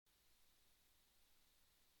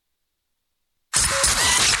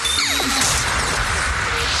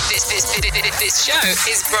This show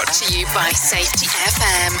is brought to you by Safety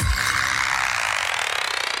FM.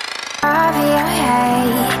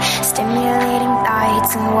 Stimulating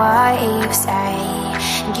thoughts and what you say.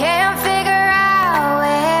 Can't figure out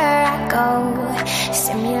where I go.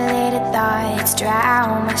 Simulated thoughts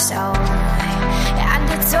drown my soul.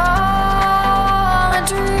 And it's all a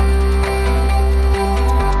dream.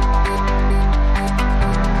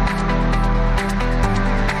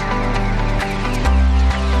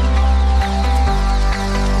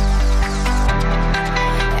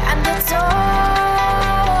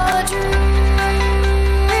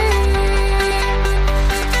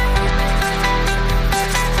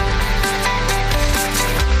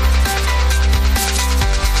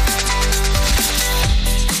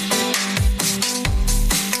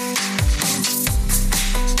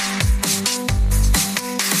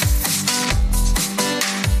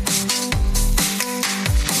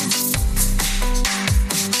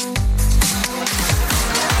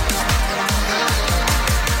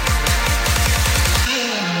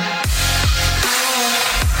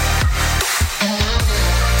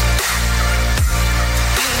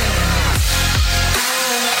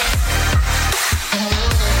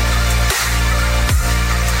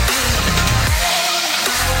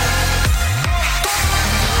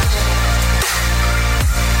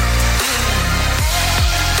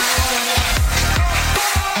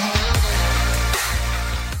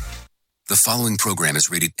 The following program is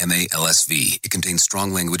rated MALSV. It contains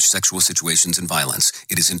strong language, sexual situations, and violence.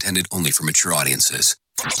 It is intended only for mature audiences.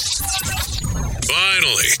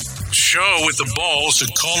 Finally, show with the balls to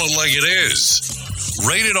call it like it is.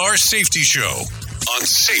 Rated R Safety Show on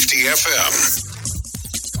Safety FM.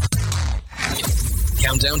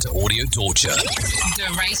 Countdown to audio torture. The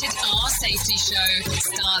Rated R Safety Show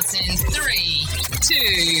starts in 3,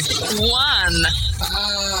 2, 1.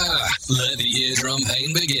 Let the eardrum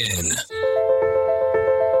pain begin.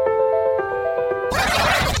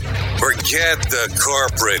 Forget the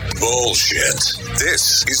corporate bullshit.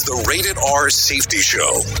 This is the Rated R Safety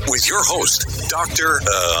Show with your host,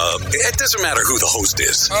 it doesn't matter who the host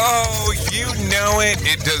is. Oh, you know it.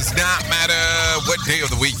 It does not matter what day of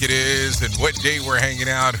the week it is and what day we're hanging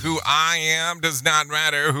out. Who I am does not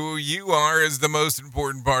matter. Who you are is the most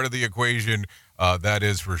important part of the equation. That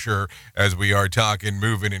is for sure, as we are talking,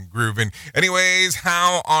 moving, and grooving. Anyways,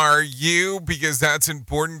 how are you? Because that's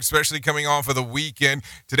important, especially coming off of the weekend.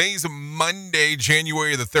 Today's Monday,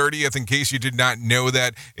 January the 30th. In case you did not know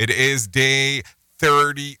that, it is day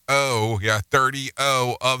 30 of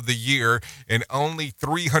the year, and only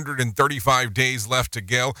 335 days left to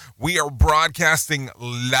go. We are broadcasting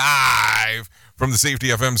live from the Safety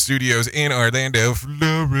FM studios in Orlando,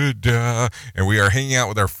 Florida, and we are hanging out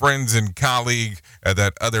with our friends and colleagues at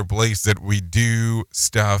that other place that we do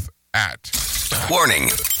stuff at.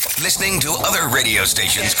 Warning. Listening to other radio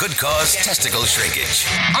stations could cause testicle shrinkage.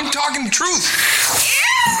 I'm talking the truth.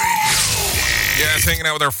 Yes, hanging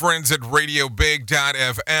out with our friends at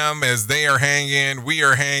RadioBig.fm. As they are hanging, we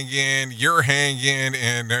are hanging, you're hanging,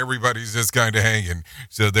 and everybody's just kind of hanging.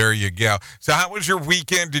 So there you go. So how was your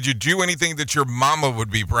weekend? Did you do anything that your mama would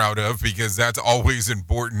be proud of? Because that's always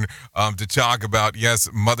important to talk about. Yes,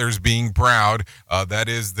 mothers being proud. That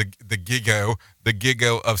is the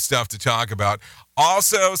giggle of stuff to talk about.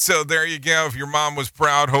 Also, so there you go. If your mom was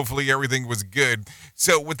proud, hopefully everything was good.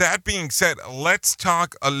 So with that being said, let's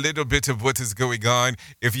talk a little bit of what is going on.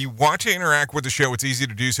 If you want to interact with the show, it's easy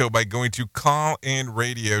to do so by going to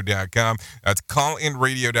callinradio.com. That's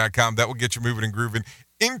callinradio.com. That will get you moving and grooving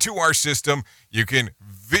into our system. You can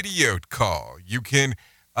video call. You can,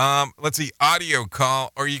 audio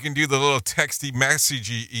call, or you can do the little texty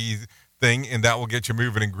messagey thing, and that will get you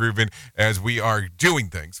moving and grooving as we are doing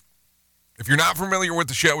things. If you're not familiar with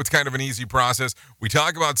the show, it's kind of an easy process. We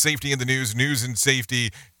talk about safety in the news and safety,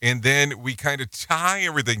 and then we kind of tie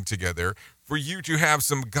everything together for you to have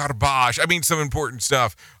some some important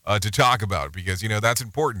stuff to talk about, because, that's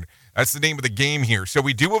important. That's the name of the game here. So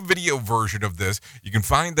we do a video version of this. You can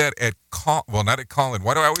find that at not at Callin.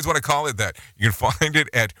 Why do I always want to call it that? You can find it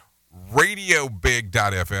at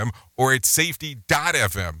RadioBig.fm or at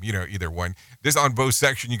Safety.fm, either one. This on both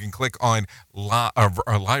sections, you can click on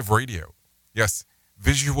live radio. Yes,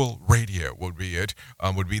 visual radio would be it,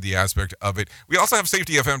 would be the aspect of it. We also have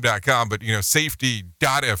safetyfm.com, but,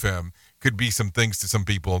 safety.fm could be some things to some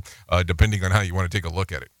people, depending on how you want to take a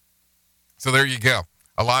look at it. So there you go.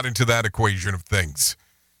 A lot into that equation of things.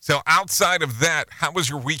 So outside of that, how was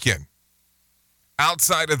your weekend?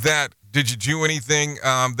 Outside of that, did you do anything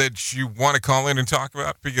that you want to call in and talk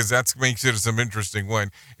about? Because that makes it some interesting one.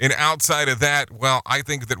 And outside of that, well, I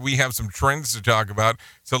think that we have some trends to talk about.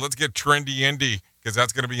 So let's get trendy-indy, because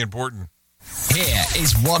that's going to be important. Here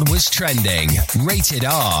is what was trending. Rated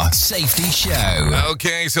R Safety Show.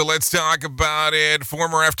 Okay, so let's talk about it.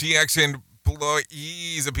 Former FTX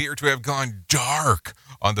employees appear to have gone dark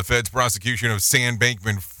on the Fed's prosecution of Sam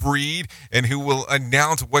Bankman-Fried, and who will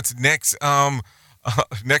announce what's next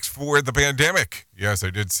next for the pandemic. Yes, I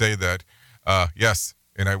did say that. Yes,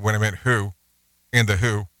 and when I meant who, and the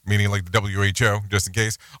who, meaning like the WHO, just in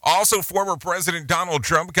case. Also, former President Donald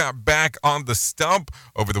Trump got back on the stump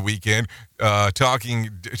over the weekend, taking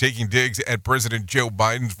digs at President Joe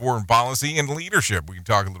Biden's foreign policy and leadership. We can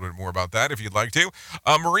talk a little bit more about that if you'd like to.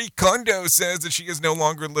 Marie Kondo says that she is no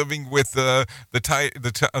longer living with the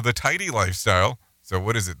tidy lifestyle. So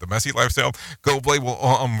what is it? The messy lifestyle? Coldplay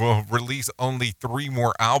will release only 3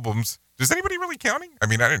 more albums. Is anybody really counting? I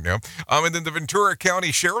mean, I didn't know. And then the Ventura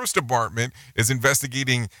County Sheriff's Department is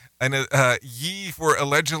investigating Ye for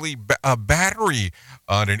allegedly a battery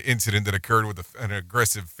on an incident that occurred with an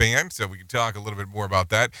aggressive fan. So we can talk a little bit more about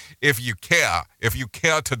that if you care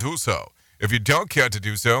to do so. If you don't care to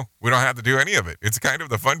do so, we don't have to do any of it. It's kind of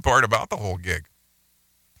the fun part about the whole gig.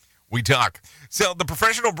 We talk. So the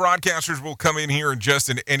professional broadcasters will come in here in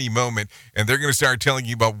any moment, and they're going to start telling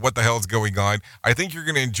you about what the hell's going on. I think you're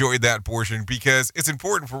going to enjoy that portion because it's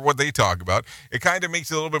important for what they talk about. It kind of makes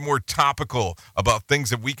it a little bit more topical about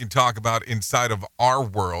things that we can talk about inside of our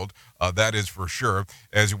world. That is for sure,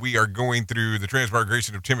 as we are going through the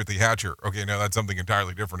transmigration of Timothy Hatcher. Okay, no, that's something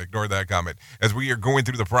entirely different. Ignore that comment. As we are going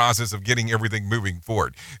through the process of getting everything moving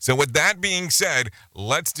forward. So with that being said,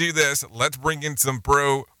 let's do this. Let's bring in some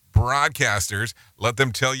pro broadcasters. Let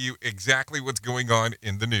them tell you exactly what's going on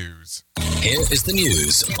in the news. Here is the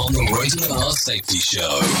news on the Rated R Safety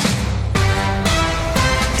Show.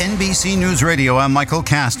 NBC News Radio, I'm Michael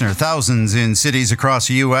Kastner. Thousands in cities across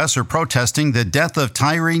the U.S. are protesting the death of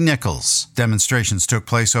Tyre Nichols. Demonstrations took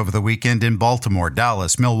place over the weekend in Baltimore,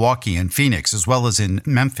 Dallas, Milwaukee, and Phoenix, as well as in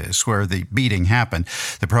Memphis, where the beating happened.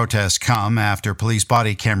 The protests come after police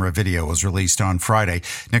body camera video was released on Friday.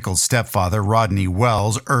 Nichols' stepfather, Rodney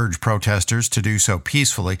Wells, urged protesters to do so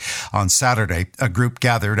peacefully. On Saturday, a group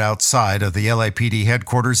gathered outside of the LAPD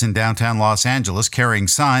headquarters in downtown Los Angeles, carrying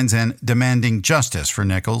signs and demanding justice for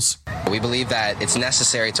Nichols. We believe that it's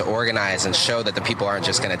necessary to organize and show that the people aren't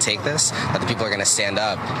just going to take this, that the people are going to stand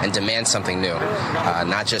up and demand something new.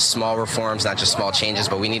 Not just small reforms, not just small changes,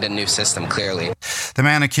 but we need a new system, clearly. The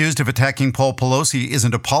man accused of attacking Paul Pelosi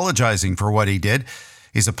isn't apologizing for what he did.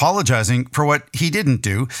 He's apologizing for what he didn't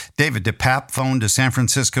do. David DePape phoned a San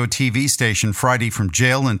Francisco TV station Friday from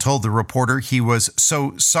jail and told the reporter he was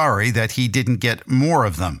so sorry that he didn't get more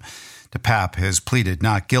of them. DePape has pleaded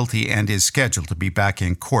not guilty and is scheduled to be back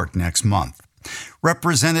in court next month.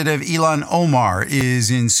 Representative Ilhan Omar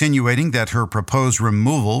is insinuating that her proposed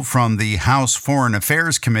removal from the House Foreign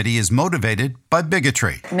Affairs Committee is motivated by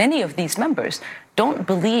bigotry. Many of these members don't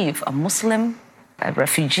believe a Muslim, a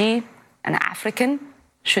refugee, an African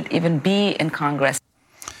should even be in Congress.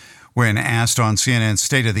 When asked on CNN's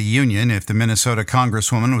State of the Union if the Minnesota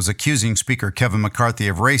Congresswoman was accusing Speaker Kevin McCarthy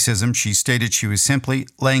of racism, she stated she was simply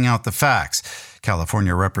laying out the facts.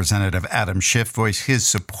 California Representative Adam Schiff voiced his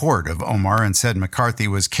support of Omar and said McCarthy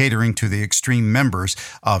was catering to the extreme members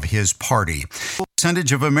of his party. A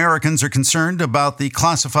percentage of Americans are concerned about the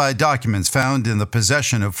classified documents found in the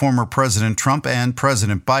possession of former President Trump and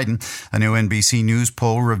President Biden. A new NBC News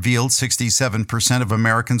poll revealed 67% of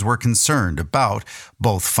Americans were concerned about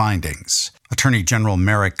both findings. Attorney General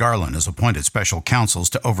Merrick Garland has appointed special counsels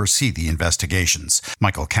to oversee the investigations.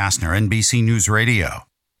 Michael Kastner, NBC News Radio.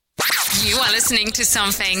 You are listening to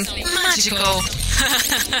something magical.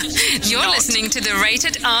 You're listening to the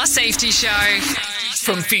Rated R Safety Show.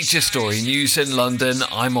 From Feature Story News in London,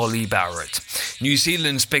 I'm Ollie Barrett. New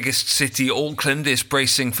Zealand's biggest city, Auckland, is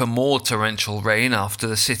bracing for more torrential rain after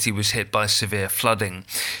the city was hit by severe flooding.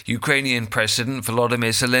 Ukrainian President Volodymyr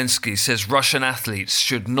Zelensky says Russian athletes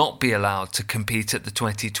should not be allowed to compete at the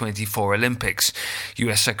 2024 Olympics.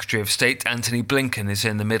 US Secretary of State Antony Blinken is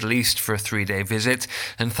in the Middle East for a 3-day visit,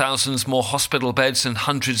 and thousands more hospital beds and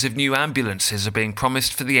hundreds of new ambulances are being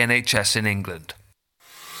promised for the NHS in England.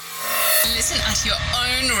 Listen at your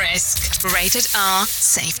own risk. Rated R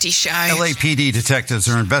Safety Show. LAPD detectives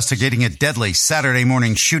are investigating a deadly Saturday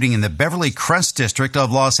morning shooting in the Beverly Crest district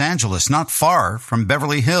of Los Angeles, not far from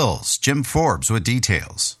Beverly Hills. Jim Forbes with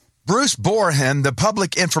details. Bruce Borhan, the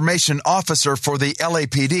public information officer for the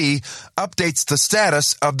LAPD, updates the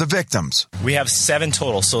status of the victims. We have 7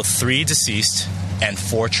 total, so 3 deceased and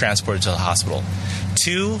 4 transported to the hospital.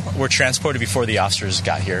 2 were transported before the officers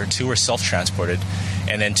got here. 2 were self-transported,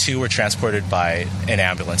 and then 2 were transported by an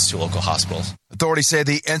ambulance to local hospitals. Authorities say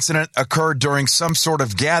the incident occurred during some sort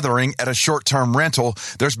of gathering at a short-term rental.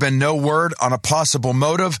 There's been no word on a possible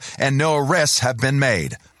motive, and no arrests have been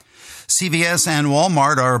made. CVS and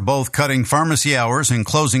Walmart are both cutting pharmacy hours and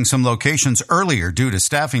closing some locations earlier due to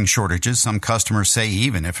staffing shortages. Some customers say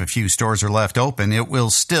even if a few stores are left open, it will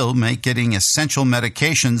still make getting essential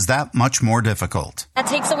medications that much more difficult. That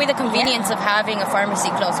takes away the convenience of having a pharmacy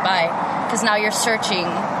close by, because now you're searching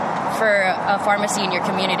for a pharmacy in your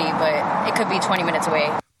community, but it could be 20 minutes away.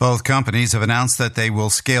 Both companies have announced that they will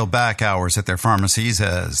scale back hours at their pharmacies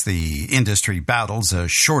as the industry battles a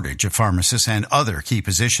shortage of pharmacists and other key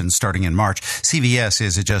positions starting in March. CVS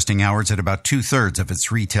is adjusting hours at about 2/3 of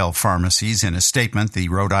its retail pharmacies. In a statement, the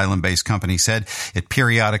Rhode Island-based company said it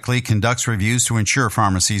periodically conducts reviews to ensure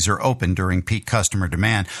pharmacies are open during peak customer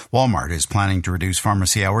demand. Walmart is planning to reduce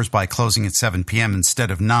pharmacy hours by closing at 7 p.m. instead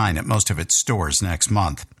of 9 at most of its stores next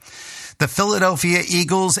month. The Philadelphia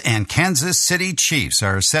Eagles and Kansas City Chiefs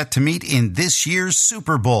are set to meet in this year's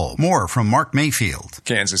Super Bowl. More from Mark Mayfield.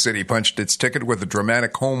 Kansas City punched its ticket with a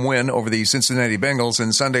dramatic home win over the Cincinnati Bengals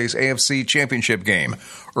in Sunday's AFC Championship game.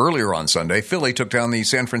 Earlier on Sunday, Philly took down the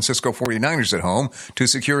San Francisco 49ers at home to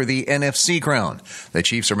secure the NFC crown. The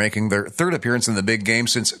Chiefs are making their third appearance in the big game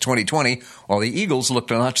since 2020, while the Eagles look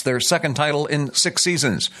to notch their second title in 6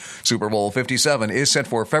 seasons. Super Bowl 57 is set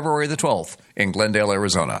for February the 12th in Glendale,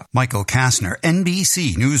 Arizona. Michael Kastner,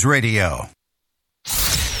 NBC News Radio.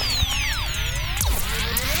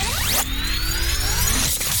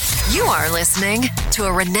 You are listening to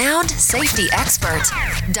a renowned safety expert,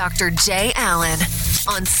 Dr. Jay Allen,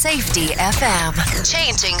 on Safety FM.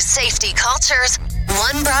 Changing safety cultures,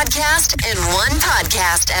 one broadcast and one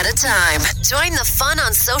podcast at a time. Join the fun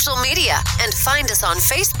on social media and find us on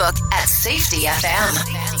Facebook at Safety FM.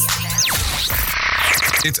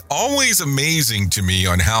 It's always amazing to me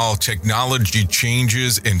on how technology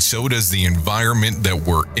changes, and so does the environment that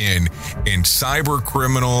we're in. And cyber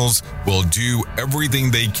criminals will do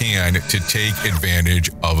everything they can to take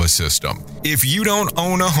advantage of a system. If you don't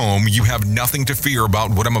own a home, you have nothing to fear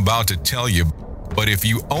about what I'm about to tell you. But if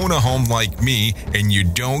you own a home like me and you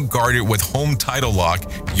don't guard it with Home Title Lock,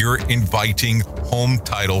 you're inviting home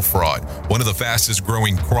title fraud. One of the fastest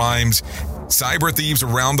growing crimes. Cyber thieves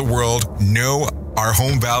around the world know our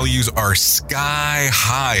home values are sky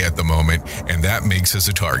high at the moment, and that makes us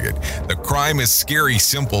a target. The crime is scary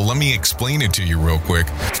simple. Let me explain it to you real quick.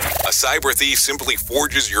 A cyber thief simply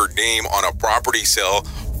forges your name on a property sale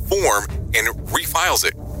form and refiles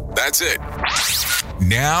it. That's it.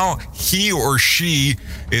 Now he or she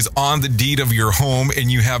is on the deed of your home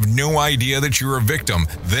and you have no idea that you're a victim.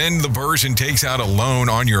 Then the person takes out a loan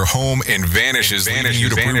on your home and vanishes, leaving you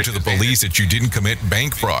to prove to the police that you didn't commit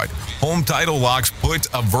bank fraud. Home Title Locks puts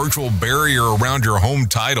a virtual barrier around your home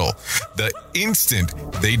title. The instant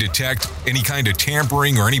they detect any kind of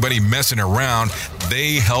tampering or anybody messing around,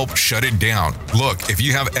 they help shut it down. Look, if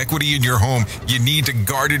you have equity in your home, you need to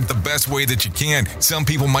guard it the best way that you can. Some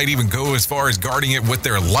people might even go as far as guarding it with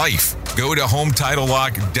their life. Go to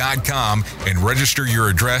HometitleLock.com and register your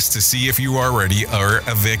address to see if you already are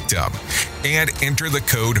a victim. And enter the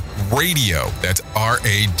code RADIO. That's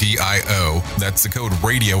RADIO. That's the code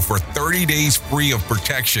RADIO for 30 days free of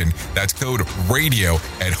protection. That's code RADIO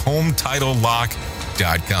at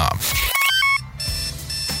HometitleLock.com.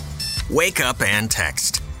 Wake up and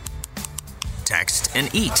text. Text and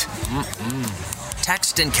eat.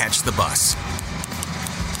 Text and catch the bus.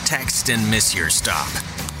 Text and miss your stop.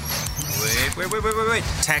 Wait.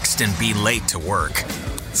 Text and be late to work.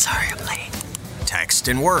 Sorry, I'm late. Text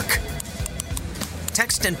and work.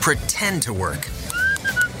 Text and pretend to work.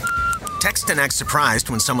 Text and act surprised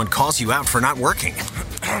when someone calls you out for not working.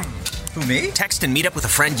 Who, me? Text and meet up with a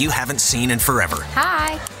friend you haven't seen in forever.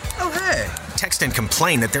 Hi. Oh, hey. Text and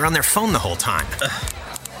complain that they're on their phone the whole time.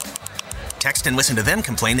 Text and listen to them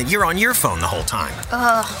complain that you're on your phone the whole time.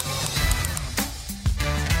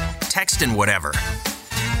 Text and whatever.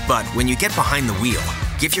 But when you get behind the wheel,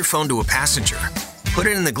 give your phone to a passenger. Put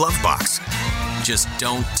it in the glove box. Just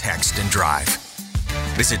don't text and drive.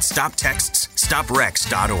 Visit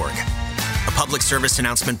StopTextsStopWrecks.org. A public service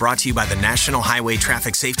announcement brought to you by the National Highway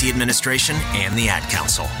Traffic Safety Administration and the Ad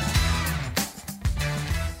Council.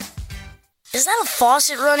 Is that a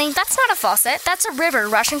faucet running? That's not a faucet. That's a river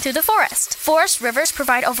rushing through the forest. Forest rivers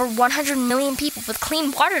provide over 100 million people with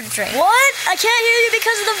clean water to drink. What? I can't hear you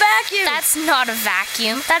because of the vacuum. That's not a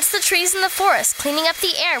vacuum. That's the trees in the forest cleaning up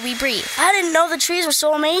the air we breathe. I didn't know the trees were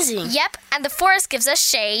so amazing. Yep, and the forest gives us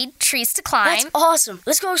shade, trees to climb. That's awesome.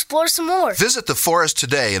 Let's go explore some more. Visit the forest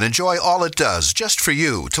today and enjoy all it does, just for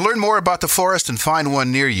you. To learn more about the forest and find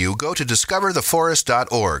one near you, go to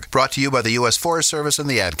discovertheforest.org. Brought to you by the U.S. Forest Service and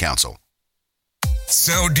the Ad Council.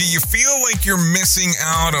 So, do you feel like you're missing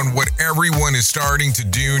out on what everyone is starting to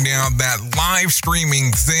do now, that live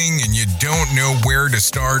streaming thing, and you don't know where to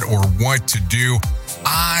start or what to do?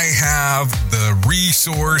 I have the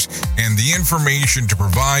resource and the information to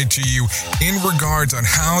provide to you in regards on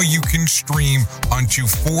how you can stream onto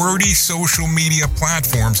 40 social media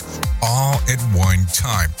platforms all at one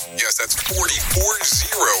time. Yes, that's 40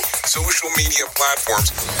 social media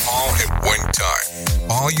platforms all at one time.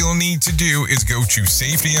 All you'll need to do is go to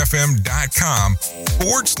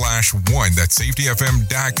safetyfm.com/1. That's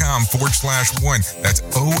safetyfm.com/1. That's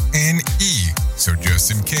ONE. So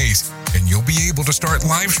just in case, and you'll be able to start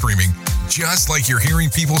live streaming just like you're hearing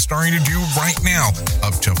people starting to do right now,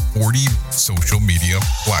 up to 40 social media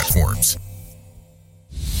platforms.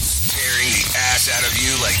 Tearing the ass out of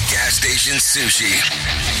you like gas station sushi.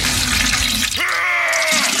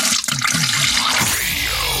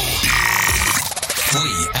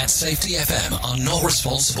 We at Safety FM are not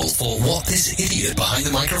responsible for what this idiot behind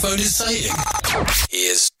the microphone is saying. He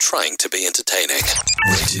is trying to be entertaining.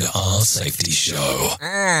 Rated R Safety Show.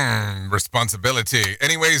 Responsibility.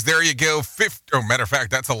 Anyways, there you go. Matter of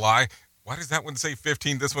fact, that's a lie. Why does that one say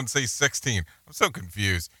 15? This one says 16. I'm so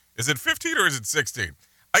confused. Is it 15 or is it 16?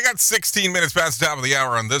 I got 16 minutes past the top of the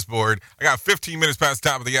hour on this board. I got 15 minutes past the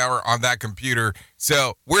top of the hour on that computer.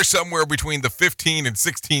 So we're somewhere between the 15 and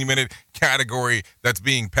 16 minute category that's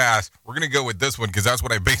being passed. We're going to go with this one because that's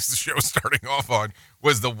what I based the show starting off on,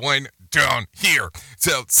 was the one down here.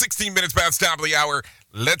 So 16 minutes past the top of the hour.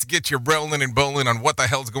 Let's get you rolling and bowling on what the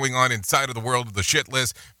hell's going on inside of the world of the shit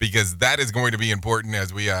list, because that is going to be important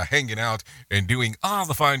as we hanging out and doing all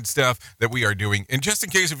the fun stuff that we are doing. And just in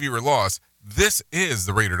case if you were lost, this is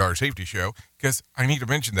the Rated R Safety Show, because I need to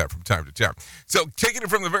mention that from time to time. So taking it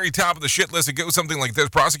from the very top of the shit list, it goes something like this.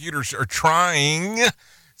 Prosecutors are trying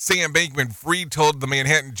Sam Bankman-Fried told the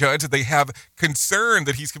Manhattan judge that they have concern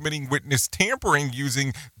that he's committing witness tampering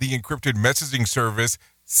using the encrypted messaging service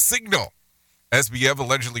Signal. SBF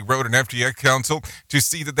allegedly wrote an FTX counsel to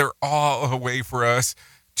see that they're all a way for us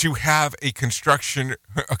to have a construction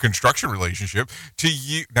relationship,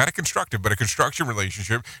 not a constructive, but a construction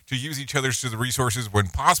relationship, to use each other's to the resources when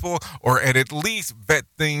possible, or at least vet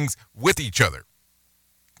things with each other.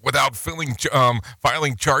 Without filing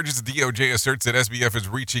charges, the DOJ asserts that SBF is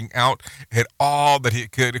reaching out at all that he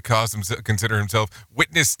could cause him to consider himself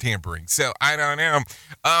witness tampering. So I don't know.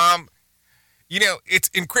 It's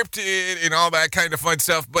encrypted and all that kind of fun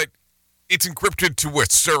stuff, but it's encrypted to a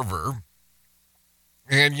server.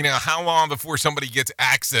 And, how long before somebody gets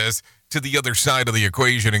access to the other side of the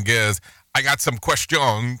equation and goes, I got some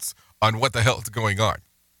questions on what the hell is going on?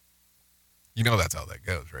 That's how that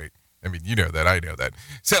goes, right? I mean, you know that. I know that.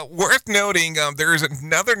 So worth noting, there is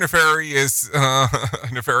another nefarious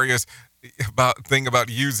thing about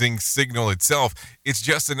using Signal itself. It's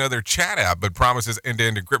just another chat app, but promises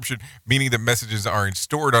end-to-end encryption, meaning that messages aren't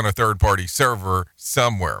stored on a third-party server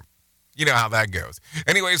somewhere. You know how that goes.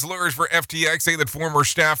 Anyways, lawyers for FTX say that former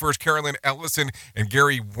staffers Carolyn Ellison and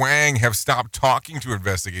Gary Wang have stopped talking to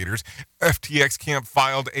investigators. FTX camp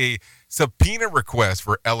filed a subpoena request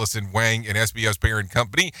for Ellison, Wang, and SBF's parent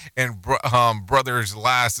company and brother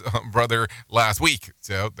last week.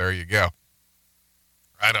 So there you go.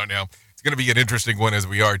 I don't know. It's going to be an interesting one as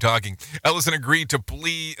we are talking. Ellison agreed to a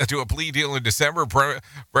plea deal in December,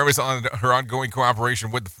 premise on her ongoing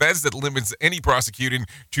cooperation with the feds that limits any prosecuting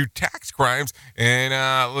to tax crimes,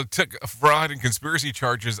 and took fraud and conspiracy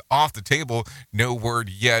charges off the table. No word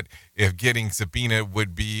yet if getting subpoena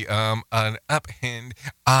would be an upend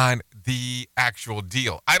on the actual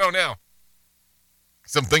deal. I don't know.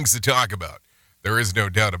 Some things to talk about. There is no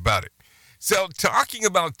doubt about it. So talking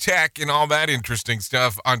about tech and all that interesting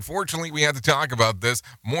stuff, unfortunately, we had to talk about this.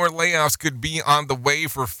 More layoffs could be on the way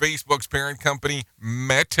for Facebook's parent company,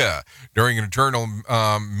 Meta. During an internal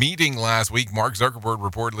meeting last week, Mark Zuckerberg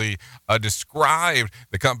reportedly described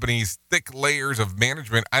the company's thick layers of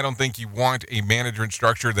management. I don't think you want a management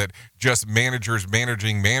structure that just managers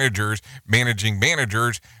managing managers, managing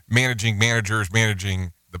managers, managing managers,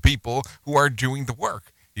 managing the people who are doing the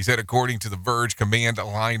work. He said, according to the Verge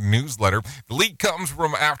Command-Line newsletter, the leak comes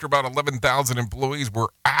from after about 11,000 employees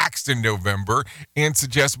were axed in November and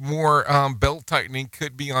suggests more belt-tightening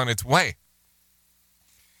could be on its way.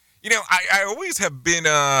 I always have been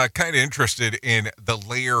kind of interested in the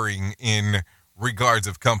layering in regards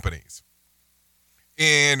of companies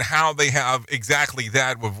and how they have exactly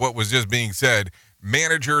that with what was just being said,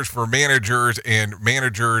 managers for managers and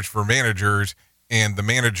managers for managers, and the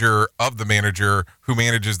manager of the manager who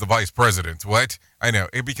manages the vice presidents. What? I know.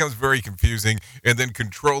 It becomes very confusing. And then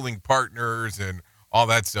controlling partners and all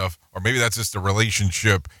that stuff. Or maybe that's just a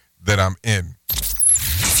relationship that I'm in.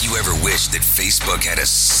 you ever wish that Facebook had a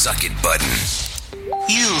suck it button?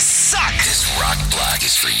 You suck! This rock block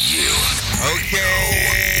is for you.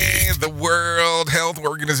 Okay, the World Health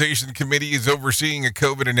Organization Committee is overseeing a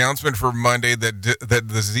COVID announcement for Monday that the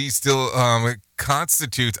disease still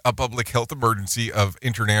constitutes a public health emergency of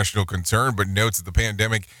international concern, but notes that the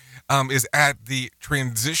pandemic is at the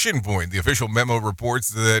transition point. The official memo reports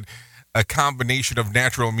that a combination of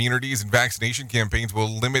natural immunities and vaccination campaigns will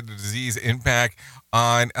limit the disease impact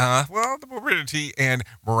on, the morbidity and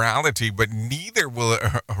mortality, but neither will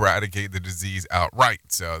eradicate the disease outright.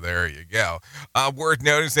 So there you go. Worth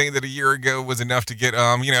noticing that a year ago was enough to get,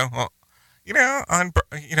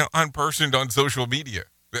 unpersoned on social media.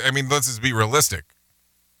 I mean, let's just be realistic.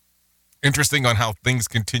 Interesting on how things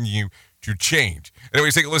continue to change.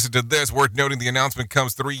 Anyways, take a listen to this. Worth noting, the announcement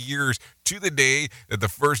comes 3 years to the day that the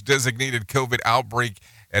first designated COVID outbreak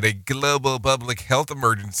at a global public health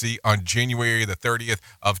emergency on January the 30th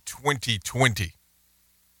of 2020.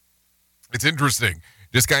 It's interesting,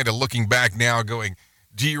 just kind of looking back now going,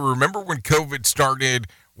 do you remember when COVID started,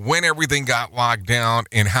 when everything got locked down,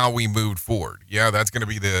 and how we moved forward? Yeah, that's going to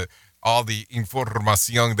be all the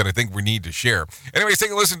information that I think we need to share. Anyways,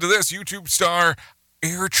 take a listen to this. YouTube star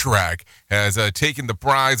AirTrack has taken the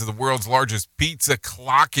prize of the world's largest pizza,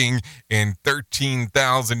 clocking in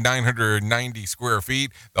 13,990 square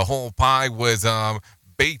feet. The whole pie was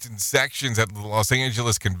baked in sections at the Los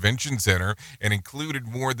Angeles Convention Center and included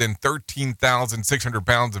more than 13,600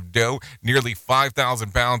 pounds of dough, nearly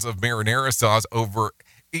 5,000 pounds of marinara sauce, over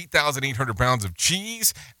 8,800 pounds of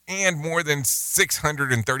cheese, and more than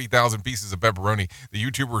 630,000 pieces of pepperoni. The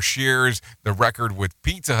YouTuber shares the record with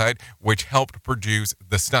Pizza Hut, which helped produce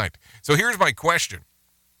the stunt. So here's my question.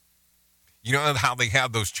 You know how they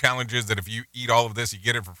have those challenges that if you eat all of this, you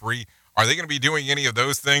get it for free? Are they going to be doing any of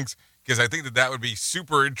those things? Because I think that would be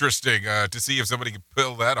super interesting to see if somebody can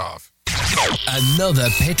pull that off. Another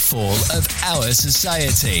pitfall of our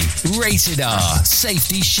society. Rated R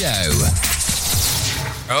Safety Show.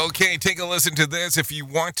 Okay, take a listen to this. If you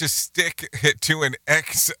want to stick it to an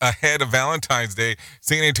X ahead of Valentine's Day,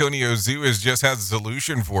 San Antonio Zoo just has a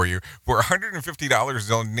solution for you. For $150,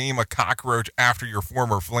 they'll name a cockroach after your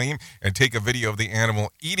former flame and take a video of the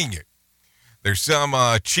animal eating it. There's some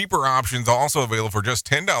cheaper options also available for just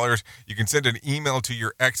 $10. You can send an email to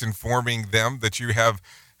your ex informing them that you have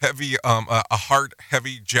a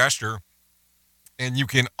heart-heavy gesture. And you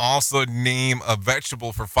can also name a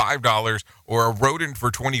vegetable for $5 or a rodent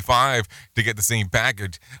for $25 to get the same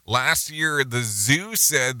package. Last year, the zoo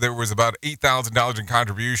said there was about $8,000 in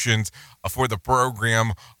contributions for the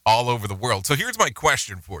program all over the world. So here's my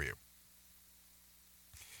question for you.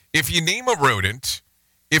 If you name a rodent,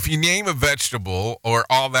 if you name a vegetable, or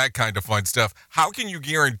all that kind of fun stuff, how can you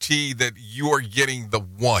guarantee that you're getting the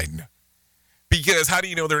one? Because how do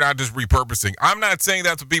you know they're not just repurposing? I'm not saying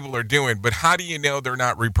that's what people are doing, but how do you know they're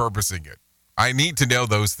not repurposing it? I need to know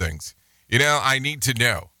those things. I need to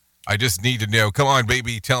know. I just need to know. Come on,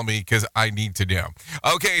 baby, tell me, because I need to know.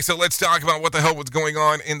 Okay, so let's talk about what the hell was going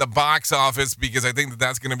on in the box office, because I think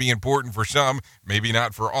that's going to be important for some. Maybe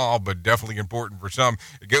not for all, but definitely important for some.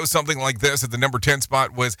 It goes something like this. At the number 10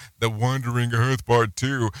 spot was The Wandering Earth Part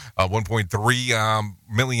 2, $1.3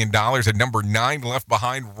 million. At number 9, Left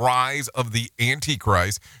Behind, Rise of the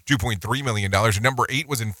Antichrist, $2.3 million. At number 8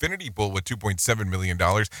 was Infinity Pool with $2.7 million.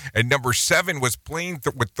 At number 7 was Plane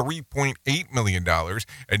with $3.8 million.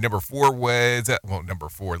 At number 4 was,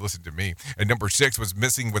 listen to me. And number 6 was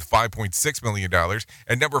Missing with $5.6 million.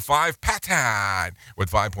 And number 5, Patan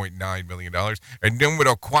with $5.9 million. And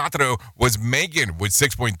numero 4 was Megan with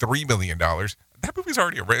 $6.3 million. That movie's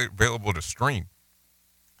already available to stream.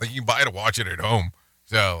 Like, you can buy it to watch it at home.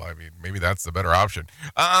 So, I mean, maybe that's the better option.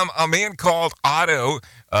 A Man Called Otto,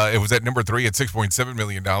 it was at number 3 at $6.7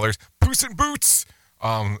 million. Puss in Boots,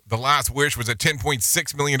 The Last Wish was at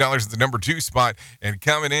 $10.6 million at the number 2 spot. And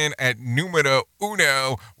coming in at numero 1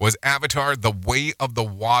 was Avatar, The Way of the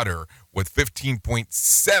Water with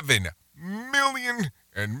 $15.7 million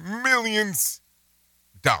and millions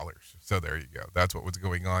dollars. So there you go. That's what was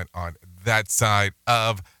going on that side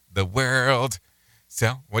of the world.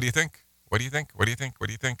 So what do you think? What do you think?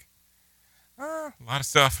 A lot of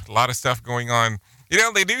stuff going on.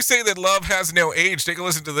 They do say that love has no age. Take a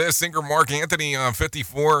listen to this. Singer Mark Anthony,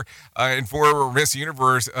 54, and former Miss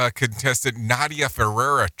Universe contestant Nadia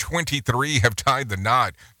Ferreira, 23, have tied the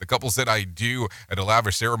knot. The couple said "I do" at a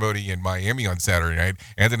lavish ceremony in Miami on Saturday night.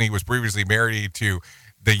 Anthony was previously married to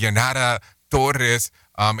the Yanara Torres,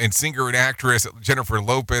 and singer and actress Jennifer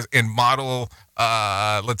Lopez, and model,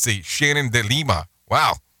 Shannon de Lima.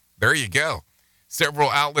 Wow, there you go. Several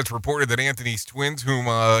outlets reported that Anthony's twins, whom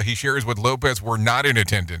he shares with Lopez, were not in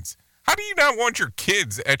attendance. How do you not want your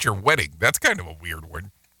kids at your wedding? That's kind of a weird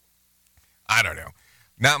one. I don't know.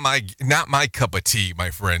 Not my cup of tea, my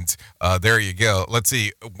friends. There you go. Let's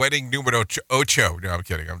see. Wedding numero ocho. No, I'm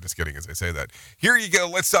kidding. I'm just kidding as I say that. Here you go.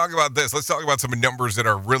 Let's talk about this. Let's talk about some numbers that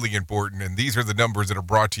are really important. And these are the numbers that are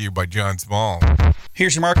brought to you by John Small.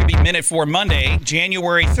 Here's your Market Beat Minute for Monday,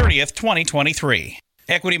 January 30th, 2023.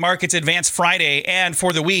 Equity markets advance Friday and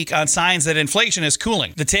for the week on signs that inflation is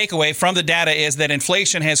cooling. The takeaway from the data is that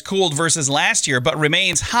inflation has cooled versus last year, but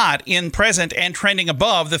remains hot in present and trending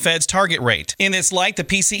above the Fed's target rate. In this light, the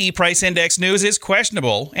PCE price index news is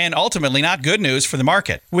questionable and ultimately not good news for the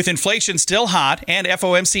market. With inflation still hot and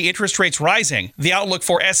FOMC interest rates rising, the outlook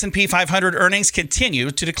for S&P 500 earnings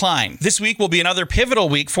continue to decline. This week will be another pivotal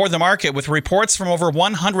week for the market with reports from over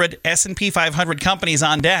 100 S&P 500 companies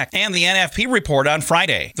on deck and the NFP report on Friday.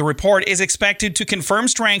 The report is expected to confirm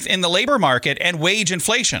strength in the labor market and wage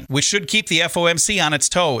inflation, which should keep the FOMC on its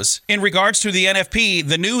toes. In regards to the NFP,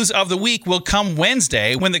 the news of the week will come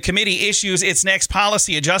Wednesday when the committee issues its next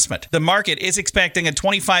policy adjustment. The market is expecting a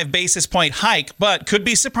 25 basis point hike, but could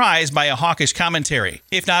be surprised by a hawkish commentary,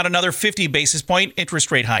 if not another 50 basis point interest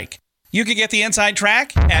rate hike. You can get the inside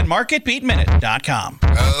track at marketbeatminute.com.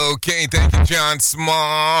 Okay, thank you, John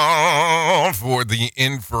Small, for the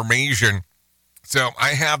information. So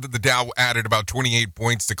I have that the Dow added about 28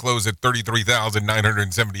 points to close at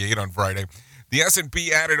 33,978 on Friday. The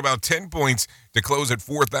S&P added about 10 points to close at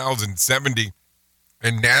 4,070.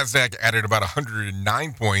 And NASDAQ added about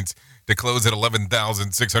 109 points to close at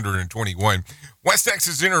 11,621. West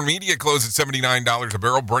Texas Intermediate closed at $79 a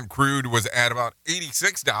barrel. Brent crude was at about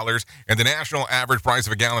 $86. And the national average price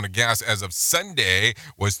of a gallon of gas as of Sunday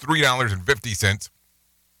was $3.50.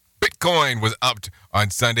 Bitcoin was up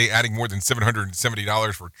on Sunday, adding more than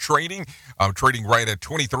 $770 for trading. Trading right at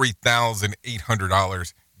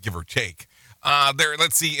 $23,800, give or take.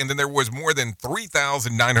 Let's see, and then there was more than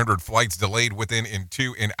 3,900 flights delayed within,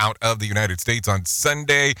 into, and out of the United States on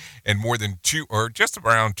Sunday, and more than just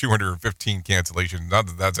around 215 cancellations. Not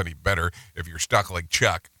that that's any better if you're stuck like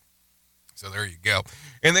Chuck. So there you go.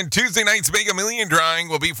 And then Tuesday night's Mega Million drawing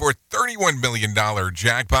will be for $31 million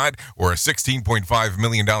jackpot or a $16.5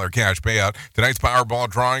 million cash payout. Tonight's Powerball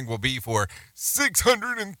drawing will be for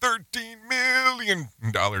 $613 million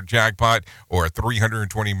jackpot or a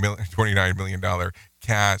 $329 million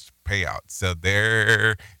cash payout. So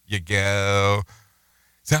there you go.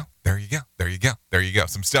 So there you go. There you go. There you go.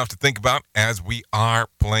 Some stuff to think about as we are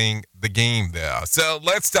playing the game there. So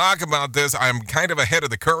let's talk about this. I'm kind of ahead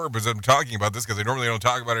of the curve as I'm talking about this because I normally don't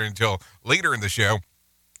talk about it until later in the show.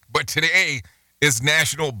 But today is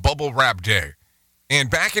National Bubble Wrap Day.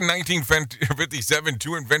 And back in 1957,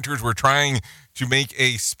 two inventors were trying to make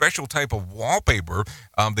a special type of wallpaper.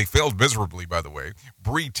 They failed miserably, by the way.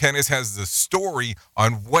 Bree Tennis has the story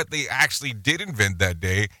on what they actually did invent that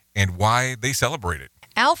day and why they celebrate it.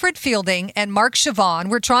 Alfred Fielding and Mark Chavon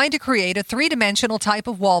were trying to create a three-dimensional type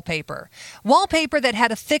of wallpaper. Wallpaper that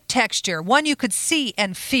had a thick texture, one you could see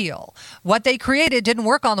and feel. What they created didn't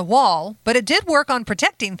work on the wall, but it did work on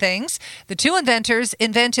protecting things. The two inventors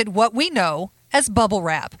invented what we know as bubble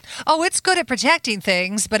wrap. Oh, it's good at protecting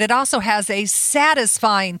things, but it also has a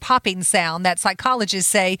satisfying popping sound that psychologists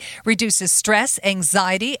say reduces stress,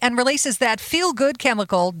 anxiety, and releases that feel-good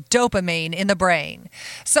chemical dopamine in the brain.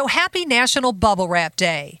 So happy National Bubble Wrap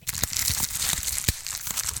Day.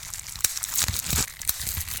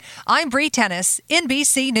 I'm Bree Tennis,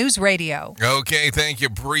 NBC News Radio. Okay, thank you,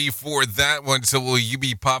 Bree, for that one. So will you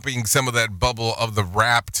be popping some of that bubble of the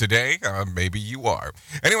wrap today? Maybe you are.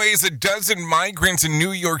 Anyways, a dozen migrants in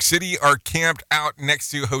New York City are camped out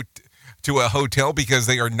next to a hotel because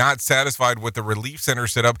they are not satisfied with the relief center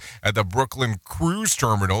set up at the Brooklyn Cruise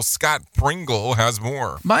Terminal. Scott Pringle has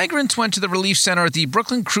more. Migrants went to the relief center at the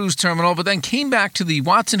Brooklyn Cruise Terminal, but then came back to the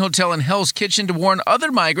Watson Hotel in Hell's Kitchen to warn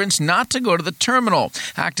other migrants not to go to the terminal.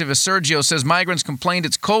 Activist Sergio says migrants complained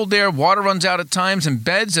it's cold there, water runs out at times, and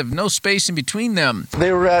beds have no space in between them.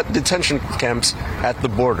 They were at detention camps at the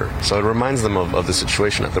border, so it reminds them of the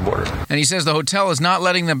situation at the border. And he says the hotel is not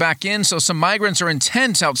letting them back in, so some migrants are in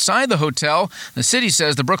tents outside the hotel. The city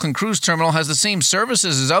says the Brooklyn Cruise Terminal has the same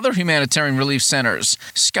services as other humanitarian relief centers.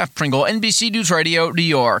 Scott Pringle, NBC News Radio, New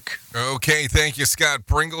York. Okay, thank you, Scott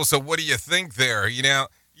Pringle. So what do you think there? You know,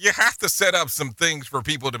 you have to set up some things for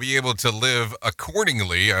people to be able to live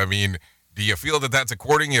accordingly. I mean, do you feel that that's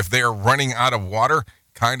according if they're running out of water?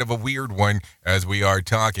 kind of a weird one as we are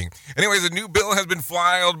talking. Anyways, a new bill has been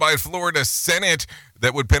filed by Florida Senate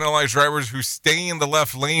that would penalize drivers who stay in the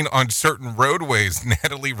left lane on certain roadways.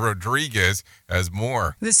 Natalie Rodriguez has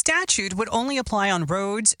more. The statute would only apply on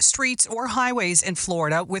roads, streets, or highways in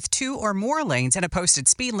Florida with 2 or more lanes and a posted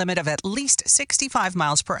speed limit of at least 65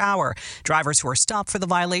 miles per hour. Drivers who are stopped for the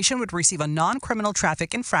violation would receive a non-criminal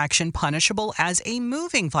traffic infraction punishable as a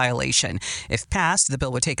moving violation. If passed, the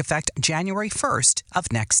bill would take effect January 1st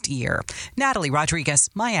of next year. Natalie Rodriguez,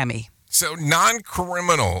 Miami. So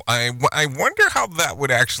non-criminal, I wonder how that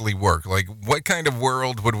would actually work. Like, what kind of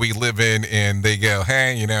world would we live in? And they go,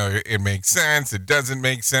 hey, it makes sense. It doesn't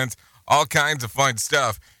make sense. All kinds of fun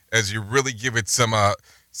stuff as you really give it some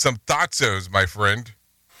thoughtsos, my friend.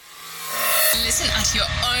 Listen at your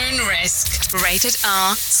own risk. Rated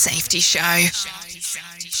R Safety Show.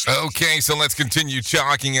 Okay, so let's continue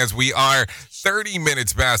talking as we are 30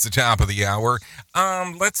 minutes past the top of the hour.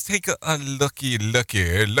 Let's take a looky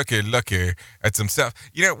at some stuff.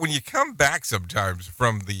 When you come back sometimes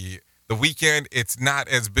from the weekend, it's not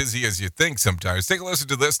as busy as you think sometimes. Take a listen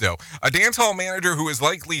to this, though. A dance hall manager who has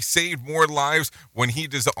likely saved more lives when he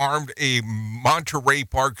disarmed a Monterey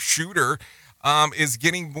Park shooter is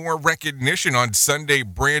getting more recognition. On Sunday,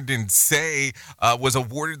 Brandon Say was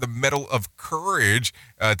awarded the Medal of Courage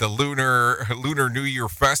at the Lunar New Year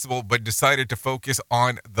Festival, but decided to focus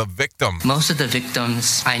on the victim. Most of the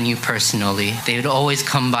victims I knew personally. They would always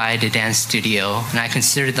come by the dance studio, and I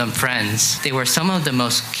considered them friends. They were some of the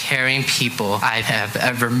most caring people I have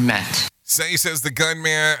ever met. Say says the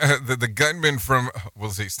gunman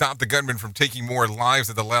stopped the gunman from taking more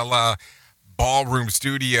lives at the Lala Ballroom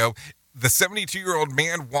Studio. The 72-year-old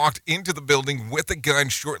man walked into the building with a gun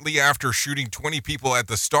shortly after shooting 20 people at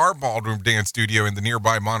the Star Ballroom Dance Studio in the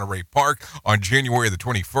nearby Monterey Park on January the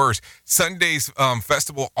 21st. Sunday's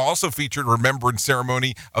festival also featured a remembrance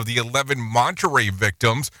ceremony of the 11 Monterey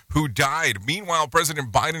victims who died. Meanwhile,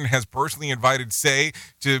 President Biden has personally invited Say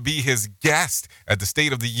to be his guest at the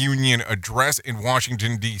State of the Union address in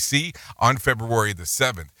Washington, D.C. on February the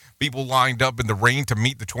 7th. People lined up in the rain to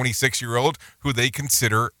meet the 26-year-old who they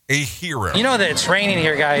consider a hero. You know that it's raining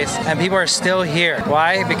here, guys, and people are still here.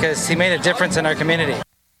 Why? Because he made a difference in our community.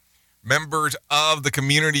 Members of the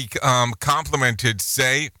community complimented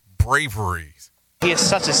Say bravery. He is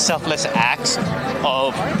such a selfless act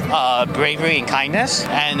of bravery and kindness,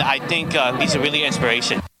 and I think he's a really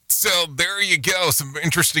inspiration. So there you go. Some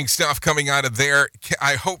interesting stuff coming out of there.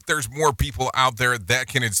 I hope there's more people out there that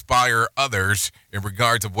can inspire others in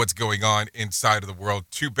regards of what's going on inside of the world.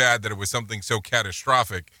 Too bad that it was something so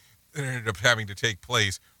catastrophic that ended up having to take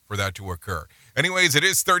place for that to occur. Anyways, it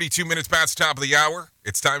is 32 minutes past the top of the hour.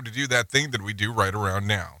 It's time to do that thing that we do right around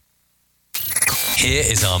now. Here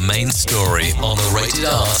is our main story on the Rated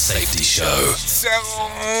R Safety Show. So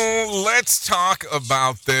let's talk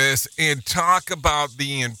about this and talk about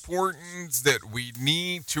the importance that we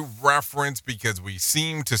need to reference, because we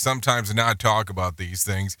seem to sometimes not talk about these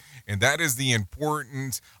things, and that is the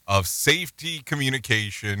importance of safety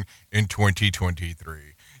communication in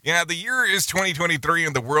 2023. Yeah, the year is 2023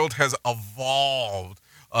 and the world has evolved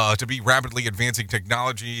to be rapidly advancing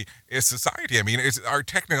technology in society. I mean, our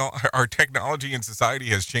technology in society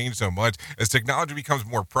has changed so much. As technology becomes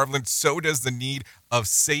more prevalent, so does the need of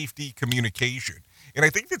safety communication. And I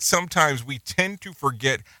think that sometimes we tend to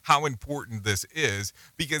forget how important this is,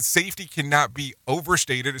 because safety cannot be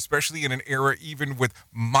overstated, especially in an era even with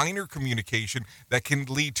minor communication that can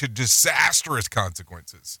lead to disastrous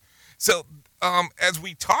consequences. So as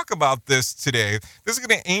we talk about this today, this is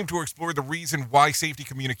going to aim to explore the reason why safety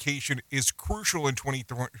communication is crucial in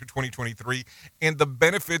 2023 and the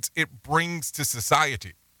benefits it brings to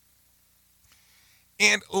society.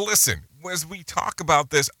 And listen, as we talk about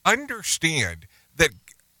this, understand that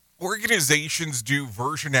organizations do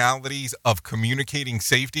versionalities of communicating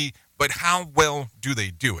safety, but how well do they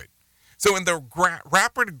do it? So in the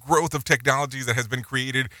rapid growth of technologies that has been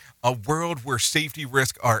created, a world where safety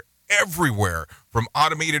risks are everywhere, from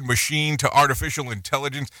automated machine to artificial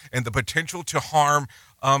intelligence, and the potential to harm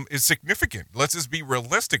is significant. Let's just be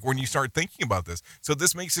realistic when you start thinking about this. So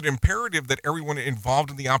this makes it imperative that everyone involved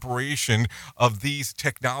in the operation of these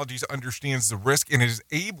technologies understands the risk and is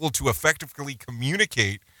able to effectively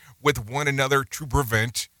communicate with one another to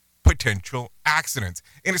prevent potential accidents.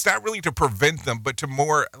 And it's not really to prevent them, but to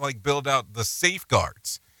more like build out the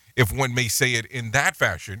safeguards, if one may say it in that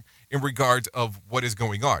fashion, in regards of what is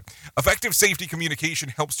going on. Effective safety communication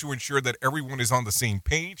helps to ensure that everyone is on the same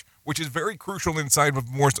page, which is very crucial inside of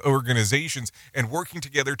most organizations, and working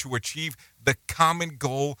together to achieve the common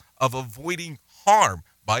goal of avoiding harm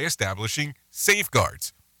by establishing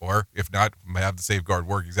safeguards. or if not, have the safeguard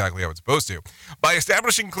work exactly how it's supposed to. By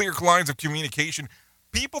establishing clear lines of communication,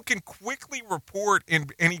 people can quickly report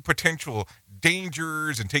any potential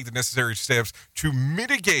dangers and take the necessary steps to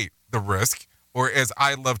mitigate the risk, or as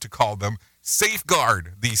I love to call them,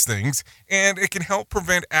 safeguard these things, and it can help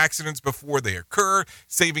prevent accidents before they occur,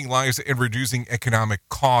 saving lives and reducing economic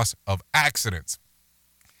costs of accidents.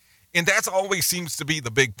 And that's always seems to be the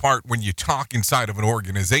big part when you talk inside of an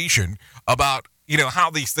organization about, how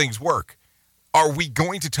these things work. Are we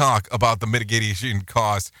going to talk about the mitigation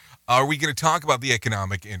costs? Are we going to talk about the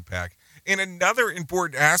economic impact? And another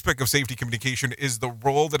important aspect of safety communication is the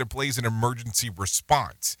role that it plays in emergency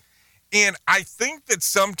response. And I think that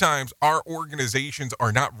sometimes our organizations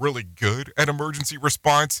are not really good at emergency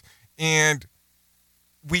response, and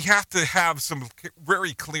we have to have some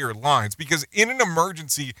very clear lines, because in an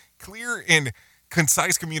emergency, clear and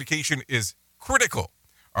concise communication is critical.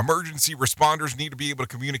 Emergency responders need to be able to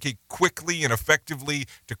communicate quickly and effectively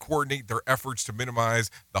to coordinate their efforts to minimize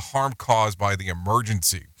the harm caused by the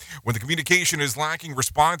emergency. When the communication is lacking,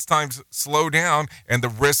 response times slow down, and the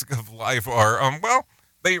risk of life are,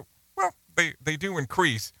 they do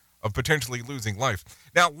increase of potentially losing life.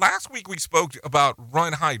 Now, last week we spoke about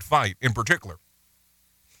run, hide, fight in particular.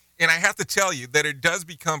 And I have to tell you that it does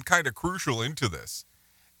become kind of crucial into this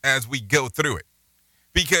as we go through it.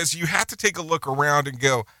 Because you have to take a look around and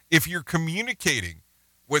go, if you're communicating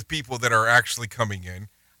with people that are actually coming in,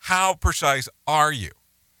 how precise are you?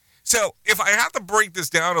 So if I have to break this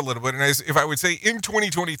down a little bit, and if I would say in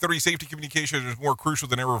 2023, safety communication is more crucial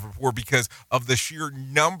than ever before because of the sheer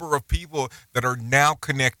number of people that are now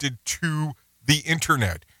connected to the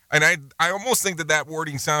internet. And I almost think that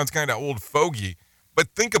wording sounds kind of old fogey, but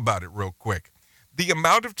think about it real quick. The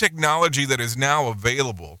amount of technology that is now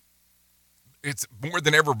available, it's more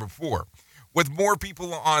than ever before. With more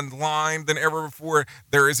people online than ever before,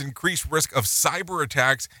 there is increased risk of cyber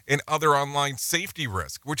attacks and other online safety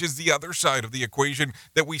risk, which is the other side of the equation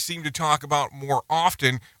that we seem to talk about more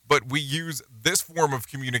often, but we use this form of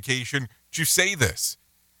communication to say this.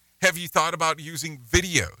 Have you thought about using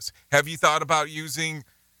videos? Have you thought about using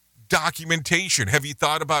documentation? Have you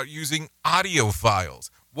thought about using audio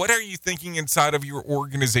files? What are you thinking inside of your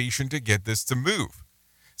organization to get this to move?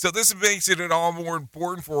 So this makes it all more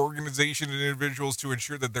important for organizations and individuals to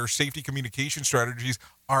ensure that their safety communication strategies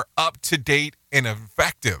are up to date and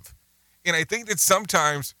effective. And I think that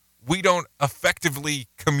sometimes we don't effectively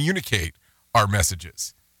communicate our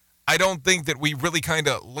messages. I don't think that we really kind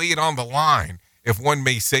of lay it on the line, if one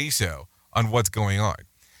may say so, on what's going on.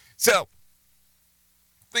 So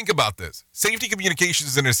think about this. Safety communication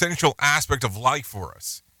is an essential aspect of life for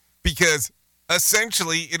us because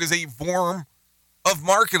essentially it is a form of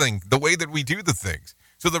marketing, the way that we do the things.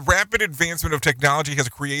 So the rapid advancement of technology has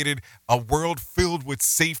created a world filled with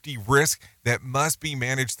safety risk that must be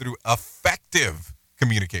managed through effective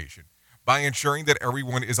communication by ensuring that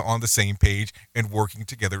everyone is on the same page and working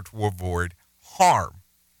together to avoid harm.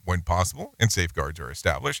 When possible and safeguards are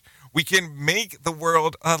established, we can make the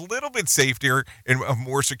world a little bit safer and a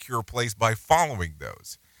more secure place by following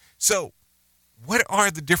those. So what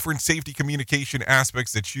are the different safety communication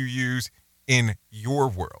aspects that you use in your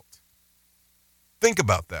world? Think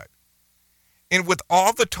about that. And with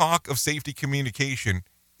all the talk of safety communication,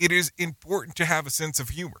 it is important to have a sense of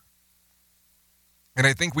humor. And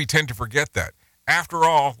I think we tend to forget that. After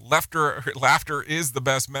all, laughter is the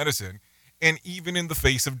best medicine, and even in the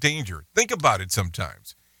face of danger. Think about it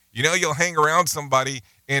sometimes. You'll hang around somebody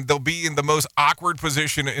and they'll be in the most awkward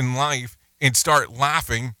position in life and start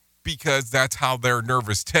laughing because that's how their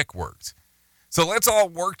nervous tick works. So let's all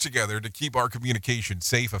work together to keep our communication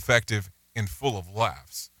safe, effective, and full of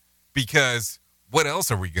laughs. Because what else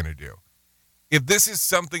are we going to do? If this is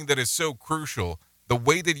something that is so crucial, the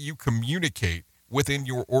way that you communicate within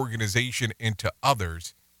your organization and to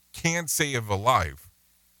others can save a life.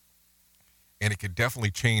 And it can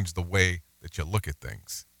definitely change the way that you look at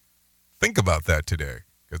things. Think about that today,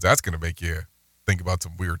 because that's going to make you think about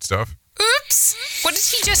some weird stuff. Oops! What did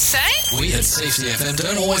he just say? We at Safety FM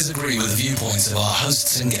don't always agree with the viewpoints of our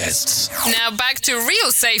hosts and guests. Now back to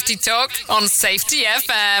real safety talk on Safety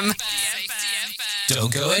FM.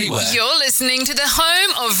 Don't go anywhere. You're listening to the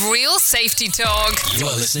home of real safety talk. You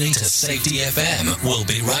are listening to Safety FM. We'll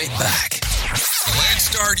be right back. Let's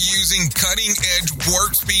start using cutting-edge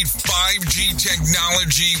warp speed 5G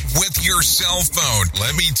technology with your cell phone.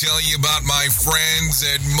 Let me tell you about my friends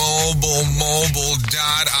at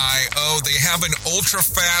MobileMobile.io. They have an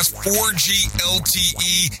ultra-fast 4G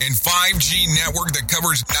LTE and 5G network that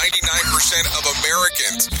covers 99% of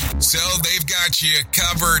Americans. So they've got you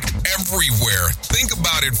covered everywhere. Think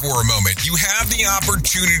about it for a moment. You have the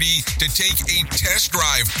opportunity to take a test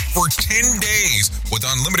drive for 10 days with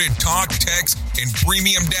unlimited talk, text, and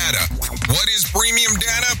premium data. What is premium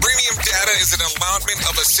data? Premium data is an allotment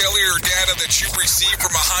of a cellular data that you receive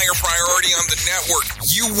from a higher priority on the network.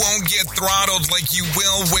 You won't get throttled like you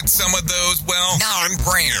will with some of those, well,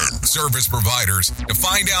 non-brand service providers. To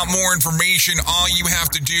find out more information, all you have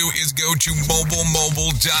to do is go to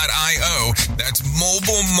MobileMobile.io. That's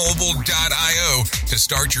MobileMobile.io to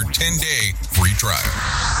start your 10-day free trial.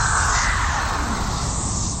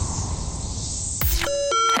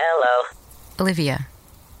 Hello. Olivia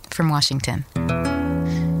from Washington.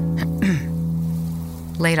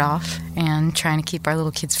 Laid off and trying to keep our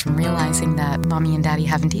little kids from realizing that mommy and daddy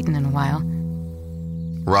haven't eaten in a while.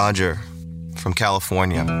 Roger from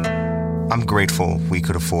California. I'm grateful we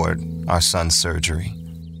could afford our son's surgery.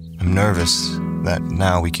 I'm nervous that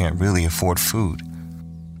now we can't really afford food.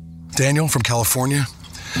 Daniel from California.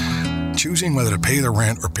 Choosing whether to pay the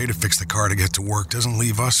rent or pay to fix the car to get to work doesn't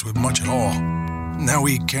leave us with much at all. Now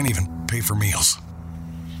we can't even pay for meals.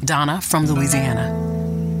 Donna from Louisiana.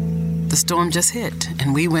 The storm just hit,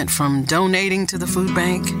 and we went from donating to the food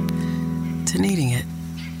bank to needing it.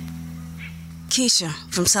 Keisha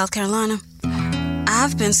from South Carolina.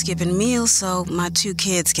 I've been skipping meals so my 2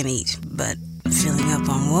 kids can eat, but filling up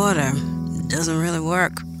on water doesn't really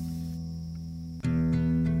work.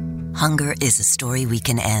 Hunger is a story we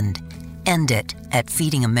can end. End it at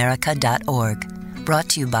feedingamerica.org. Brought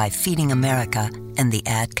to you by Feeding America and the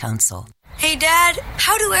Ad Council. Hey, Dad,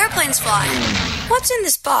 how do airplanes fly? What's in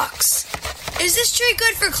this box? Is this tree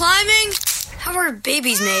good for climbing? How are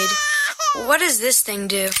babies made? What does this thing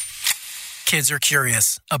do? Kids are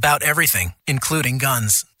curious about everything, including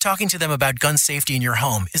guns. Talking to them about gun safety in your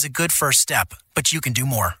home is a good first step, but you can do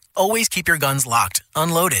more. Always keep your guns locked,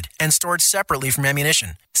 unloaded, and stored separately from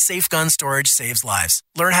ammunition. Safe gun storage saves lives.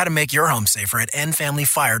 Learn how to make your home safer at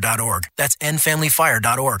endfamilyfire.org. That's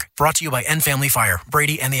endfamilyfire.org. Brought to you by End Family Fire,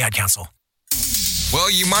 Brady, and the Ad Council.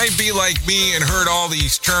 Well, you might be like me and heard all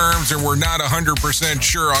these terms and were not 100%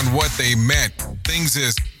 sure on what they meant. Things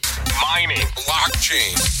as mining,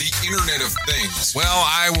 blockchain, the Internet of Things. Well,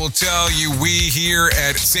 I will tell you, we here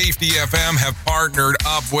at Safety FM have partnered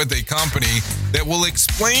up with a company that will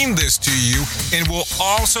explain this to you and will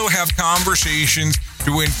also have conversations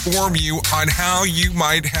to inform you on how you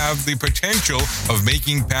might have the potential of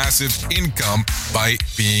making passive income by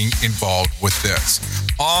being involved with this.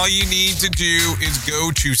 All you need to do is go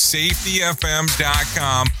to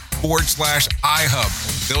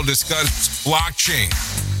safetyfm.com/iHub. They'll discuss blockchain.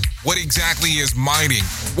 What exactly is mining?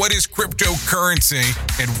 What is cryptocurrency?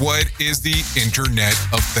 And what is the Internet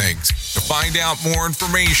of Things? To find out more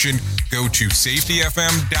information, go to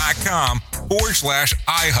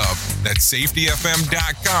safetyfm.com/iHub. That's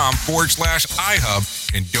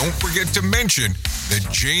safetyfm.com/iHub. And don't forget to mention that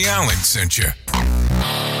Jay Allen sent you.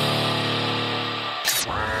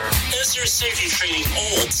 Is your safety training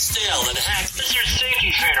old, stale, and hacked? Is your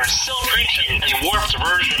safety trainer still preaching a warped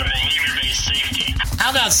version of behavior-based safety? How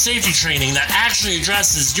about safety training that actually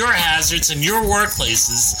addresses your hazards in your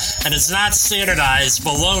workplaces and is not standardized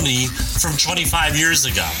baloney from 25 years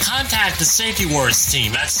ago? Contact the Safety Wars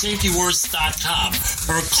team at safetywars.com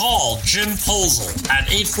or call Jim Posel at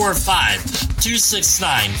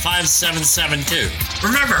 845-269-5772.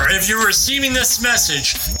 Remember, if you're receiving this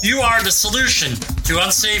message, you are the solution to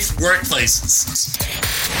unsafe workplaces.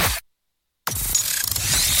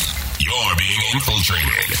 You're being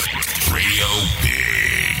infiltrated. Radio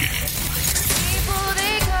Big. People,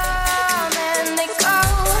 they come and they go,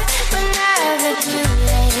 but never do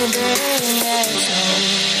they return.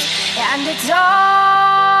 And it's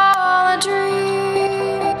all a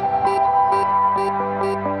dream.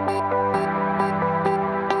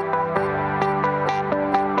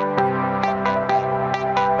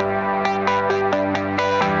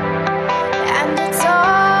 And it's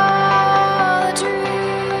all a dream.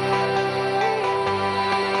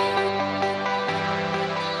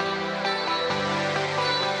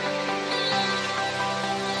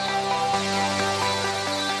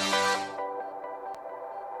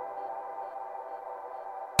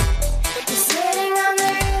 The city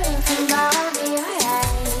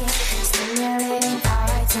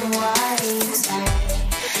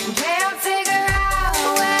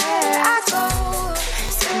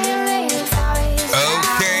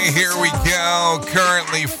here we go.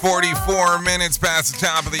 Currently 44 minutes past the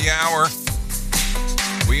top of the hour.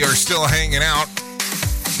 We are still hanging out,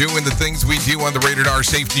 doing the things we do on the Rated R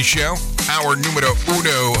Safety Show. Hour numero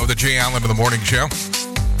uno of the Jay Allen in the Morning Show.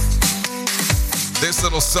 This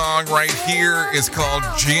little song right here is called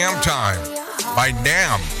Jam Time by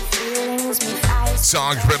Nam.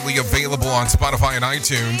 Song's readily available on Spotify and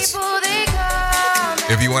iTunes.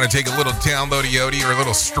 If you want to take a little download-y-ody or a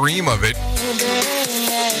little stream of it,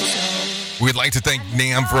 we'd like to thank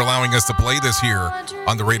Nam for allowing us to play this here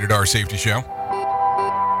on the Rated R Safety Show.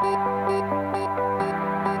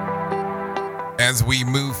 As we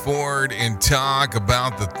move forward and talk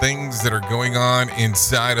about the things that are going on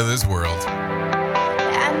inside of this world.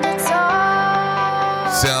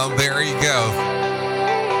 So there you go.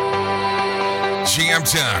 Jam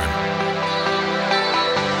time.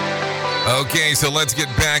 Okay, so let's get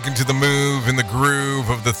back into the move and the groove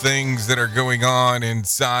of the things that are going on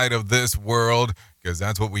inside of this world, because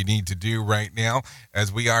that's what we need to do right now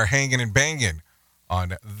as we are hanging and banging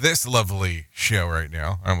on this lovely show right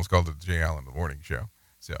now. I almost called it the Jay Allen in the Morning Show.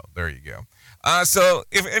 So there you go. So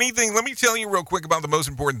if anything, let me tell you real quick about the most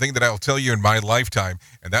important thing that I'll tell you in my lifetime,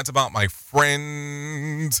 and that's about my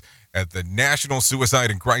friends at the National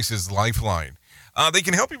Suicide and Crisis Lifeline. They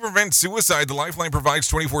can help you prevent suicide. The Lifeline provides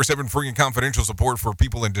 24/7 free and confidential support for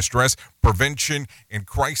people in distress, prevention, and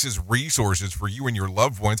crisis resources for you and your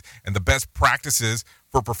loved ones, and the best practices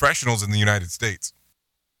for professionals in the United States.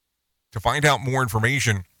 To find out more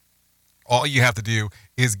information, all you have to do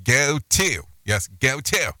is go to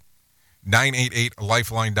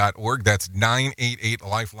 988lifeline.org. That's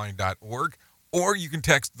 988lifeline.org. Or you can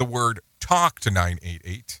text the word TALK to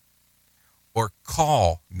 988. Or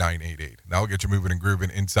call 988. That'll get you moving and grooving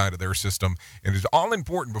inside of their system. And it's all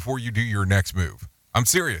important before you do your next move. I'm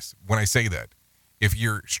serious when I say that. If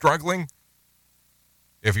you're struggling,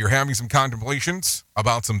 if you're having some contemplations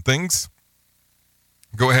about some things,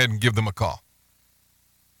 go ahead and give them a call.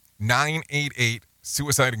 988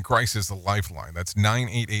 Suicide and Crisis Lifeline. That's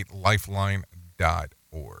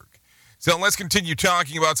 988lifeline.org. So let's continue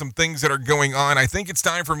talking about some things that are going on. I think it's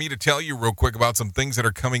time for me to tell you real quick about some things that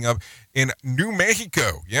are coming up in New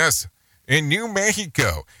Mexico. Yes, in New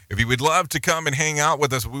Mexico. If you would love to come and hang out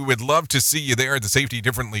with us, we would love to see you there at the Safety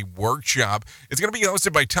Differently workshop. It's going to be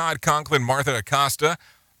hosted by Todd Conklin, Martha Acosta,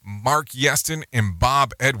 Mark Yeston, and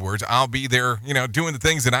Bob Edwards. I'll be there, doing the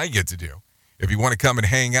things that I get to do. If you want to come and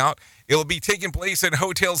hang out, it'll be taking place at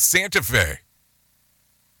Hotel Santa Fe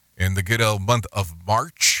in the good old month of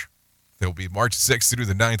March. It'll be March 6th through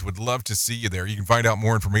the 9th. Would love to see you there. You can find out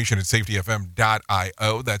more information at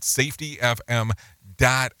safetyfm.io. That's safetyfm.io.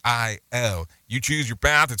 You choose your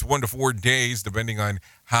path. It's 1 to 4 days, depending on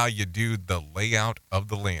how you do the layout of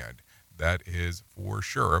the land. That is for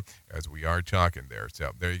sure, as we are talking there.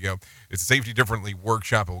 So there you go. It's a Safety Differently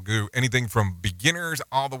workshop. It will do anything from beginners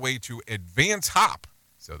all the way to advanced hop.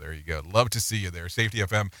 So there you go. Love to see you there.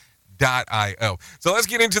 safetyfm.io. So let's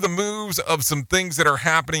get into the moves of some things that are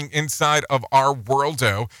happening inside of our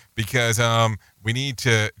worldo, because we need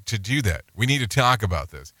to do that. We need to talk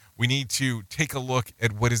about this. We need to take a look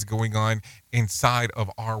at what is going on inside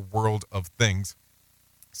of our world of things.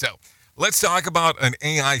 So let's talk about an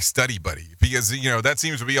AI study buddy, because, that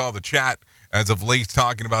seems to be all the chat as of late,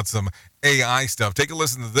 talking about some AI stuff. Take a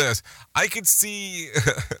listen to this. I could see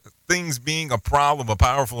things being a problem. A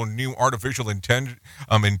powerful new artificial intelligence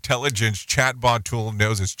chatbot tool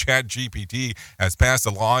known as ChatGPT has passed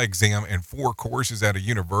a law exam and 4 courses at a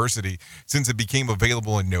university. Since it became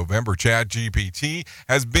available in November, ChatGPT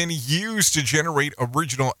has been used to generate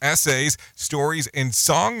original essays, stories, and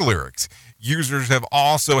song lyrics. Users have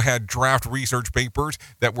also had draft research papers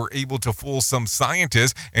that were able to fool some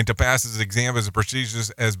scientists and to pass this exam as prestigious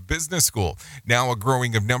as business school. Now, a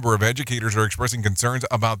growing number of educators are expressing concerns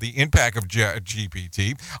about the impact of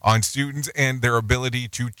ChatGPT on students and their ability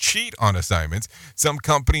to cheat on assignments. Some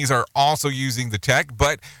companies are also using the tech,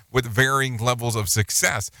 but with varying levels of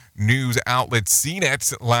success. News outlet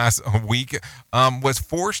CNET last week was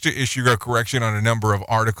forced to issue a correction on a number of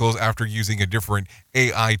articles after using a different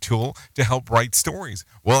AI tool to help write stories.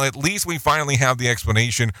 Well, at least we finally have the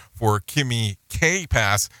explanation for Kimmy K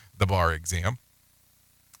pass the bar exam.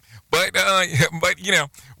 But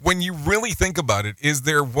when you really think about it, is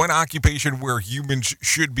there one occupation where humans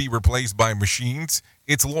should be replaced by machines?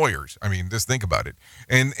 It's lawyers. I mean, just think about it.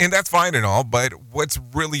 And that's fine and all, but what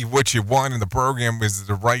you want in the program is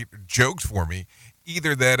to write jokes for me.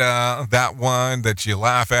 Either that one that you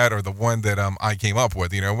laugh at or the one that I came up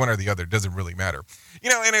with, one or the other, doesn't really matter.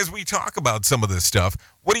 And as we talk about some of this stuff,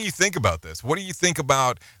 what do you think about this? What do you think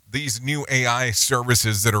about these new AI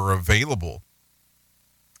services that are available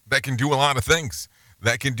that can do a lot of things.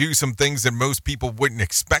 That can do some things that most people wouldn't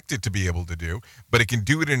expect it to be able to do, but it can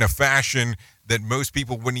do it in a fashion that most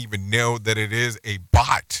people wouldn't even know that it is a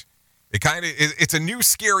bot. It's a new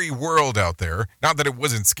scary world out there. Not that it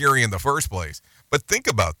wasn't scary in the first place, but think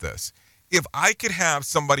about this. If I could have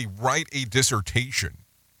somebody write a dissertation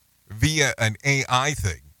via an AI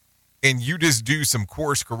thing, and you just do some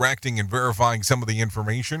course correcting and verifying some of the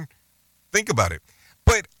information, think about it.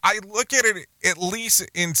 But I look at it, at least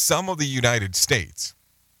in some of the United States,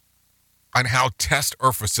 on how tests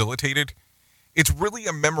are facilitated. It's really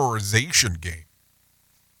a memorization game.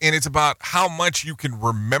 And it's about how much you can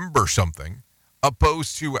remember something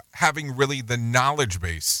opposed to having really the knowledge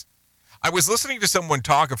base. I was listening to someone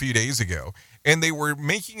talk a few days ago, and they were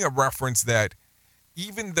making a reference that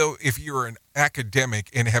even though if you're an academic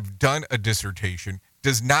and have done a dissertation,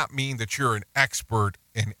 does not mean that you're an expert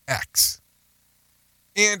in X.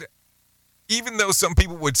 And even though some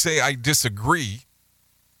people would say I disagree,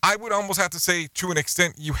 I would almost have to say to an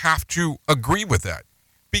extent you have to agree with that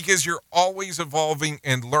because you're always evolving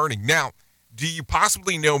and learning. Now, do you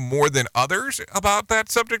possibly know more than others about that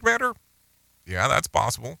subject matter? Yeah, that's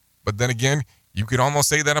possible. But then again, you could almost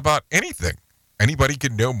say that about anything. Anybody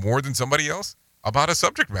can know more than somebody else about a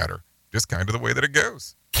subject matter. Just kind of the way that it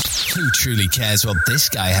goes. Who truly cares what this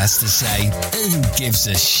guy has to say? Who gives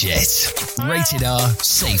a shit? Rated R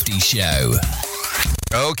Safety Show.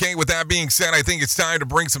 Okay, with that being said, I think it's time to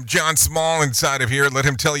bring some John Small inside of here. Let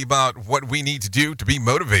him tell you about what we need to do to be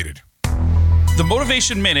motivated. The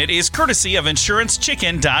Motivation Minute is courtesy of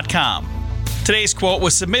InsuranceChicken.com. Today's quote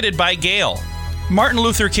was submitted by Gail. Martin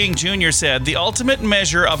Luther King Jr. said, "The ultimate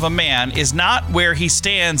measure of a man is not where he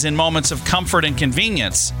stands in moments of comfort and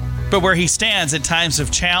convenience, but where he stands at times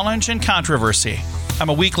of challenge and controversy." I'm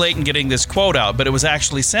a week late in getting this quote out, but it was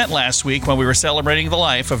actually sent last week when we were celebrating the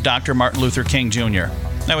life of Dr. Martin Luther King Jr.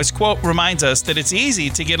 Now, his quote reminds us that it's easy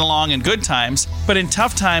to get along in good times, but in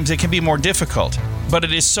tough times it can be more difficult. But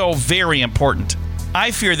it is so very important.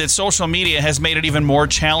 I fear that social media has made it even more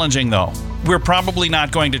challenging, though. We're probably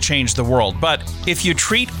not going to change the world, but if you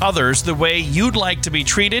treat others the way you'd like to be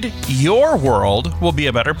treated, your world will be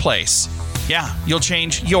a better place. Yeah, you'll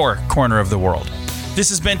change your corner of the world. This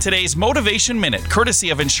has been today's Motivation Minute, courtesy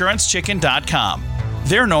of InsuranceChicken.com.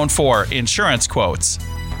 They're known for insurance quotes.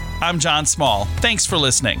 I'm John Small. Thanks for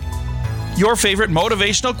listening. Your favorite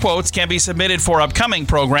motivational quotes can be submitted for upcoming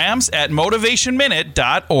programs at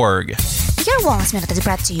motivationminute.org. Your Wellness Minute is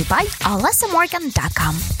brought to you by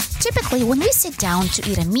AlessaMorgan.com. Typically, when we sit down to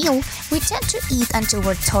eat a meal, we tend to eat until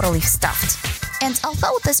we're totally stuffed. And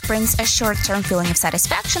although this brings a short-term feeling of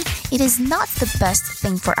satisfaction, it is not the best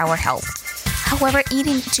thing for our health. However,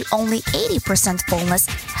 eating to only 80% fullness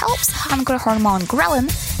helps hunger hormone ghrelin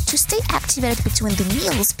to stay activated between the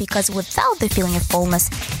meals because without the feeling of fullness,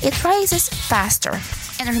 it rises faster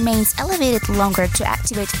and remains elevated longer to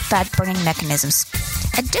activate fat-burning mechanisms.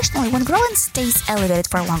 Additionally, when ghrelin stays elevated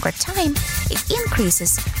for a longer time, it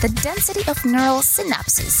increases the density of neural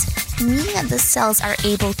synapses, meaning that the cells are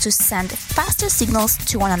able to send faster signals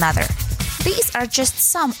to one another. These are just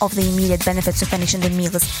some of the immediate benefits of finishing the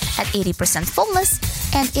meals at 80% fullness,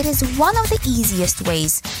 and it is one of the easiest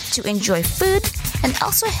ways to enjoy food and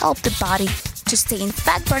also help the body to stay in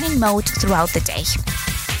fat-burning mode throughout the day.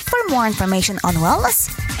 For more information on wellness,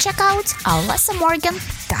 check out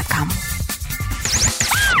AlessaMorgan.com.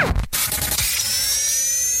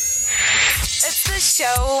 It's this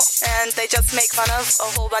show, and they just make fun of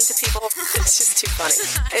a whole bunch of people. It's just too funny.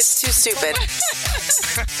 It's too stupid.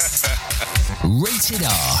 Rated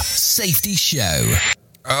R Safety Show.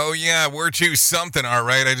 Oh, yeah, we're to something, all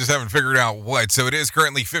right. I just haven't figured out what. So it is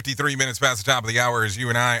currently 53 minutes past the top of the hour as you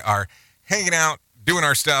and I are hanging out, doing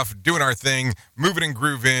our stuff, doing our thing, moving and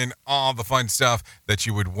grooving, all the fun stuff that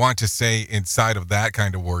you would want to say inside of that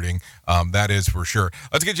kind of wording. That is for sure.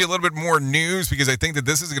 Let's get you a little bit more news because I think that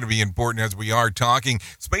this is going to be important as we are talking.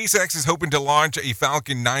 SpaceX is hoping to launch a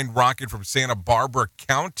Falcon 9 rocket from Santa Barbara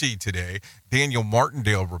County today. Daniel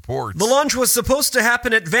Martindale reports. The launch was supposed to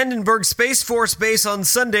happen at Vandenberg Space Force Base on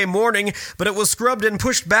Sunday morning, but it was scrubbed and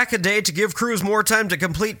pushed back a day to give crews more time to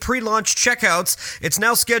complete pre-launch checkouts. It's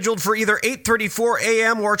now scheduled for either 8:34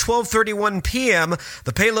 a.m. or 12:31 p.m.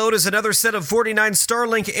 The payload is another set of 49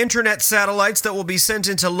 Starlink internet satellites that will be sent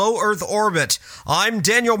into low Earth orbit. I'm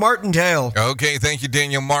Daniel Martindale. Okay, thank you,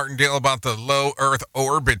 Daniel Martindale, about the low Earth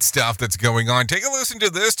orbit stuff that's going on. Take a listen to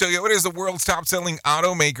this. Toyota is the world's top-selling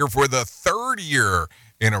automaker for the third year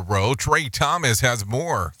in a row. Trey Thomas has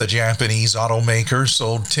more. The Japanese automaker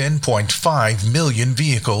sold 10.5 million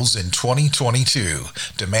vehicles in 2022.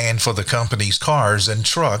 Demand for the company's cars and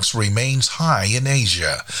trucks remains high in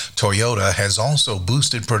Asia. Toyota has also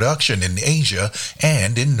boosted production in Asia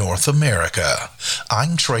and in North America.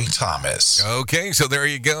 I'm Trey Thomas. Okay, so there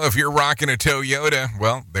you go. If you're rocking a Toyota,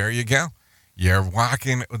 well, there you go. You're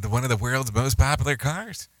walking one of the world's most popular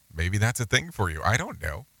cars. Maybe that's a thing for you. I don't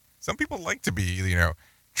know. Some people like to be,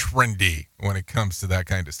 trendy when it comes to that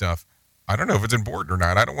kind of stuff. I don't know if it's important or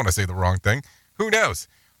not. I don't want to say the wrong thing. Who knows?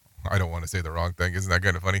 I don't want to say the wrong thing. Isn't that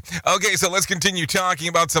kind of funny? Okay, so let's continue talking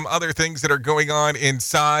about some other things that are going on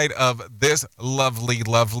inside of this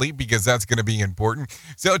lovely, because that's going to be important.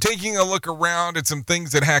 So taking a look around at some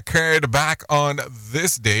things that occurred back on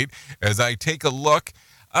this date as I take a look.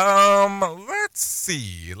 Let's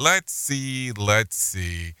see. Let's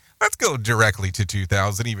go directly to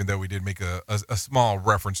 2000, even though we did make a small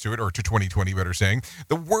reference to it, or to 2020, better saying.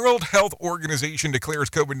 The World Health Organization declares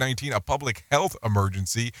COVID-19 a public health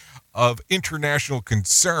emergency of international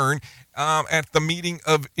concern at the meeting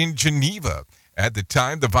in Geneva. At the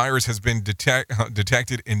time, the virus has been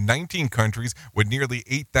detected in 19 countries with nearly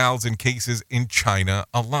 8,000 cases in China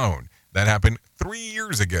alone. That happened 3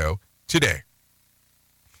 years ago today.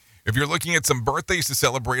 If you're looking at some birthdays to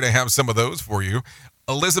celebrate, I have some of those for you.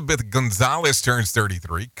 Elizabeth Gonzalez turns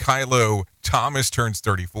 33. Kylo Thomas turns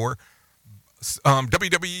 34.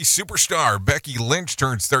 WWE superstar Becky Lynch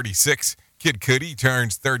turns 36. Kid Cudi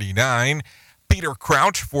turns 39. Peter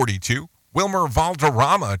Crouch, 42. Wilmer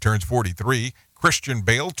Valderrama turns 43. Christian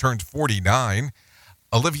Bale turns 49.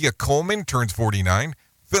 Olivia Colman turns 49.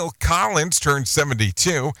 Phil Collins turns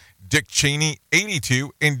 72. Dick Cheney,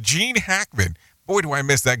 82. And Gene Hackman, boy, do I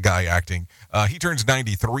miss that guy acting. He turns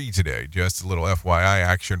 93 today. Just a little FYI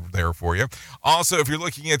action there for you. Also, if you're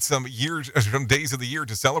looking at some days of the year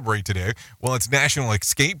to celebrate today, well, it's National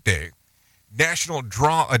Escape Day, National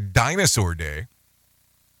Draw a Dinosaur Day,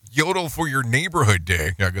 Yodel for Your Neighborhood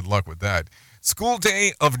Day. Yeah, good luck with that. School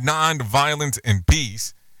Day of Nonviolence and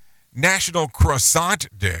Peace, National Croissant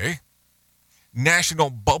Day, National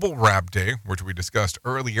Bubble Wrap Day, which we discussed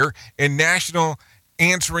earlier, and National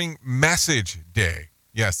Answering Message Day.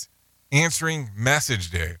 Yes, Answering Message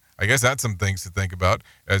Day. I guess that's some things to think about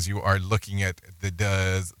as you are looking at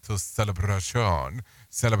the celebration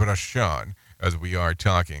as we are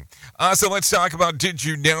talking. So let's talk about Did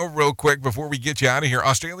You Know real quick before we get you out of here.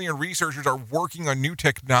 Australian researchers are working on new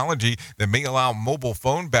technology that may allow mobile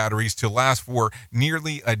phone batteries to last for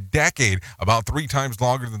nearly a decade, about 3 times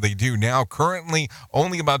longer than they do now. Currently,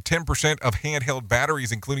 only about 10% of handheld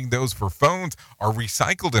batteries, including those for phones, are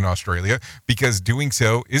recycled in Australia because doing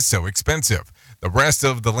so is so expensive. The rest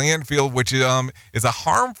of the landfill, which is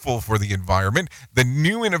harmful for the environment. The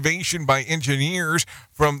new innovation by engineers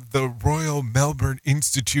from the Royal Melbourne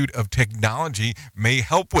Institute of Technology may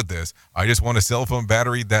help with this. I just want a cell phone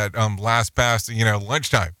battery that lasts past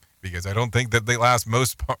lunchtime, because I don't think that they last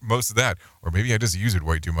most of that. Or maybe I just use it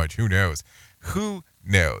way too much. Who knows? Who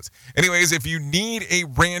knows? Anyways, if you need a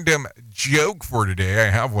random joke for today,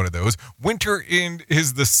 I have one of those. Winter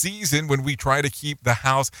is the season when we try to keep the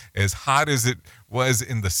house as hot as it was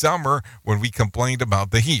in the summer when we complained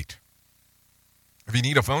about the heat. If you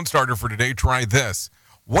need a phone starter for today, try this.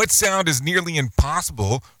 What sound is nearly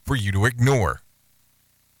impossible for you to ignore?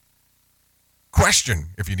 Question,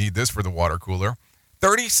 if you need this for the water cooler.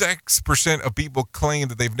 36% of people claim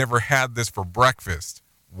that they've never had this for breakfast.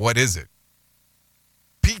 What is it?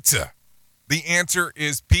 Pizza. The answer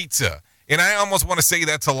is pizza. And I almost want to say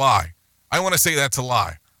that's a lie. I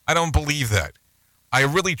don't believe that. I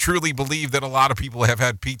really, truly believe that a lot of people have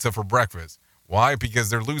had pizza for breakfast. Why? Because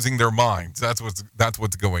they're losing their minds. That's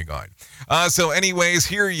what's going on. So anyways,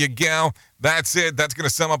 here you go. That's it. That's going to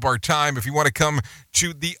sum up our time. If you want to come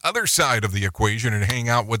to the other side of the equation and hang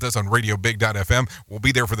out with us on RadioBig.fm, we'll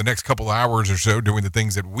be there for the next couple hours or so doing the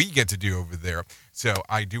things that we get to do over there. So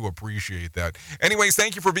I do appreciate that. Anyways,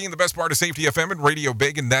 thank you for being the best part of Safety FM and Radio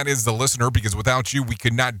Big, and that is the listener, because without you, we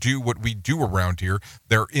could not do what we do around here.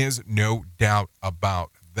 There is no doubt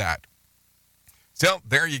about that. So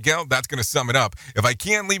there you go. That's going to sum it up. If I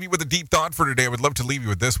can leave you with a deep thought for today, I would love to leave you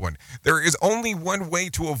with this one. There is only one way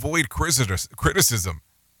to avoid criticism.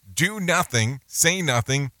 Do nothing, say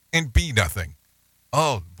nothing, and be nothing.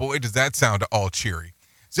 Oh, boy, does that sound all cheery.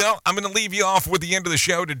 So I'm going to leave you off with the end of the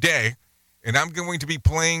show today, and I'm going to be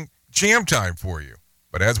playing Jam Time for you.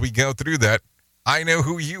 But as we go through that, I know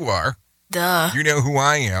who you are. Duh. You know who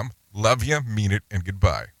I am. Love you, mean it, and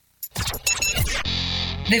goodbye.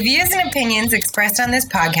 The views and opinions expressed on this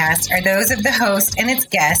podcast are those of the host and its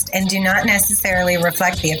guest and do not necessarily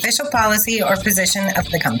reflect the official policy or position of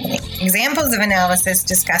the company. Examples of analysis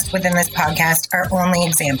discussed within this podcast are only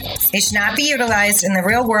examples. They should not be utilized in the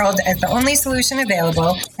real world as the only solution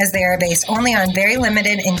available, as they are based only on very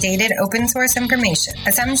limited and dated open source information.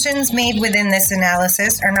 Assumptions made within this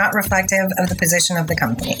analysis are not reflective of the position of the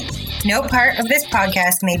company. No part of this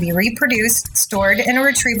podcast may be reproduced, stored in a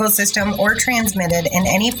retrieval system, or transmitted in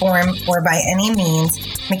any form or by any means,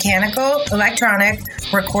 mechanical, electronic,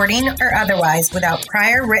 recording, or otherwise, without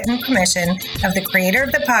prior written permission of the creator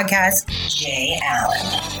of the podcast, Jay Allen.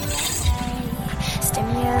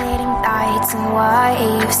 Stimulating thoughts and what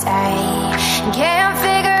you say. Can't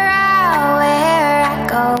figure out where I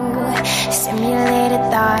go. Stimulated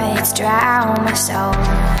thoughts drown my soul,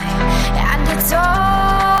 and it's all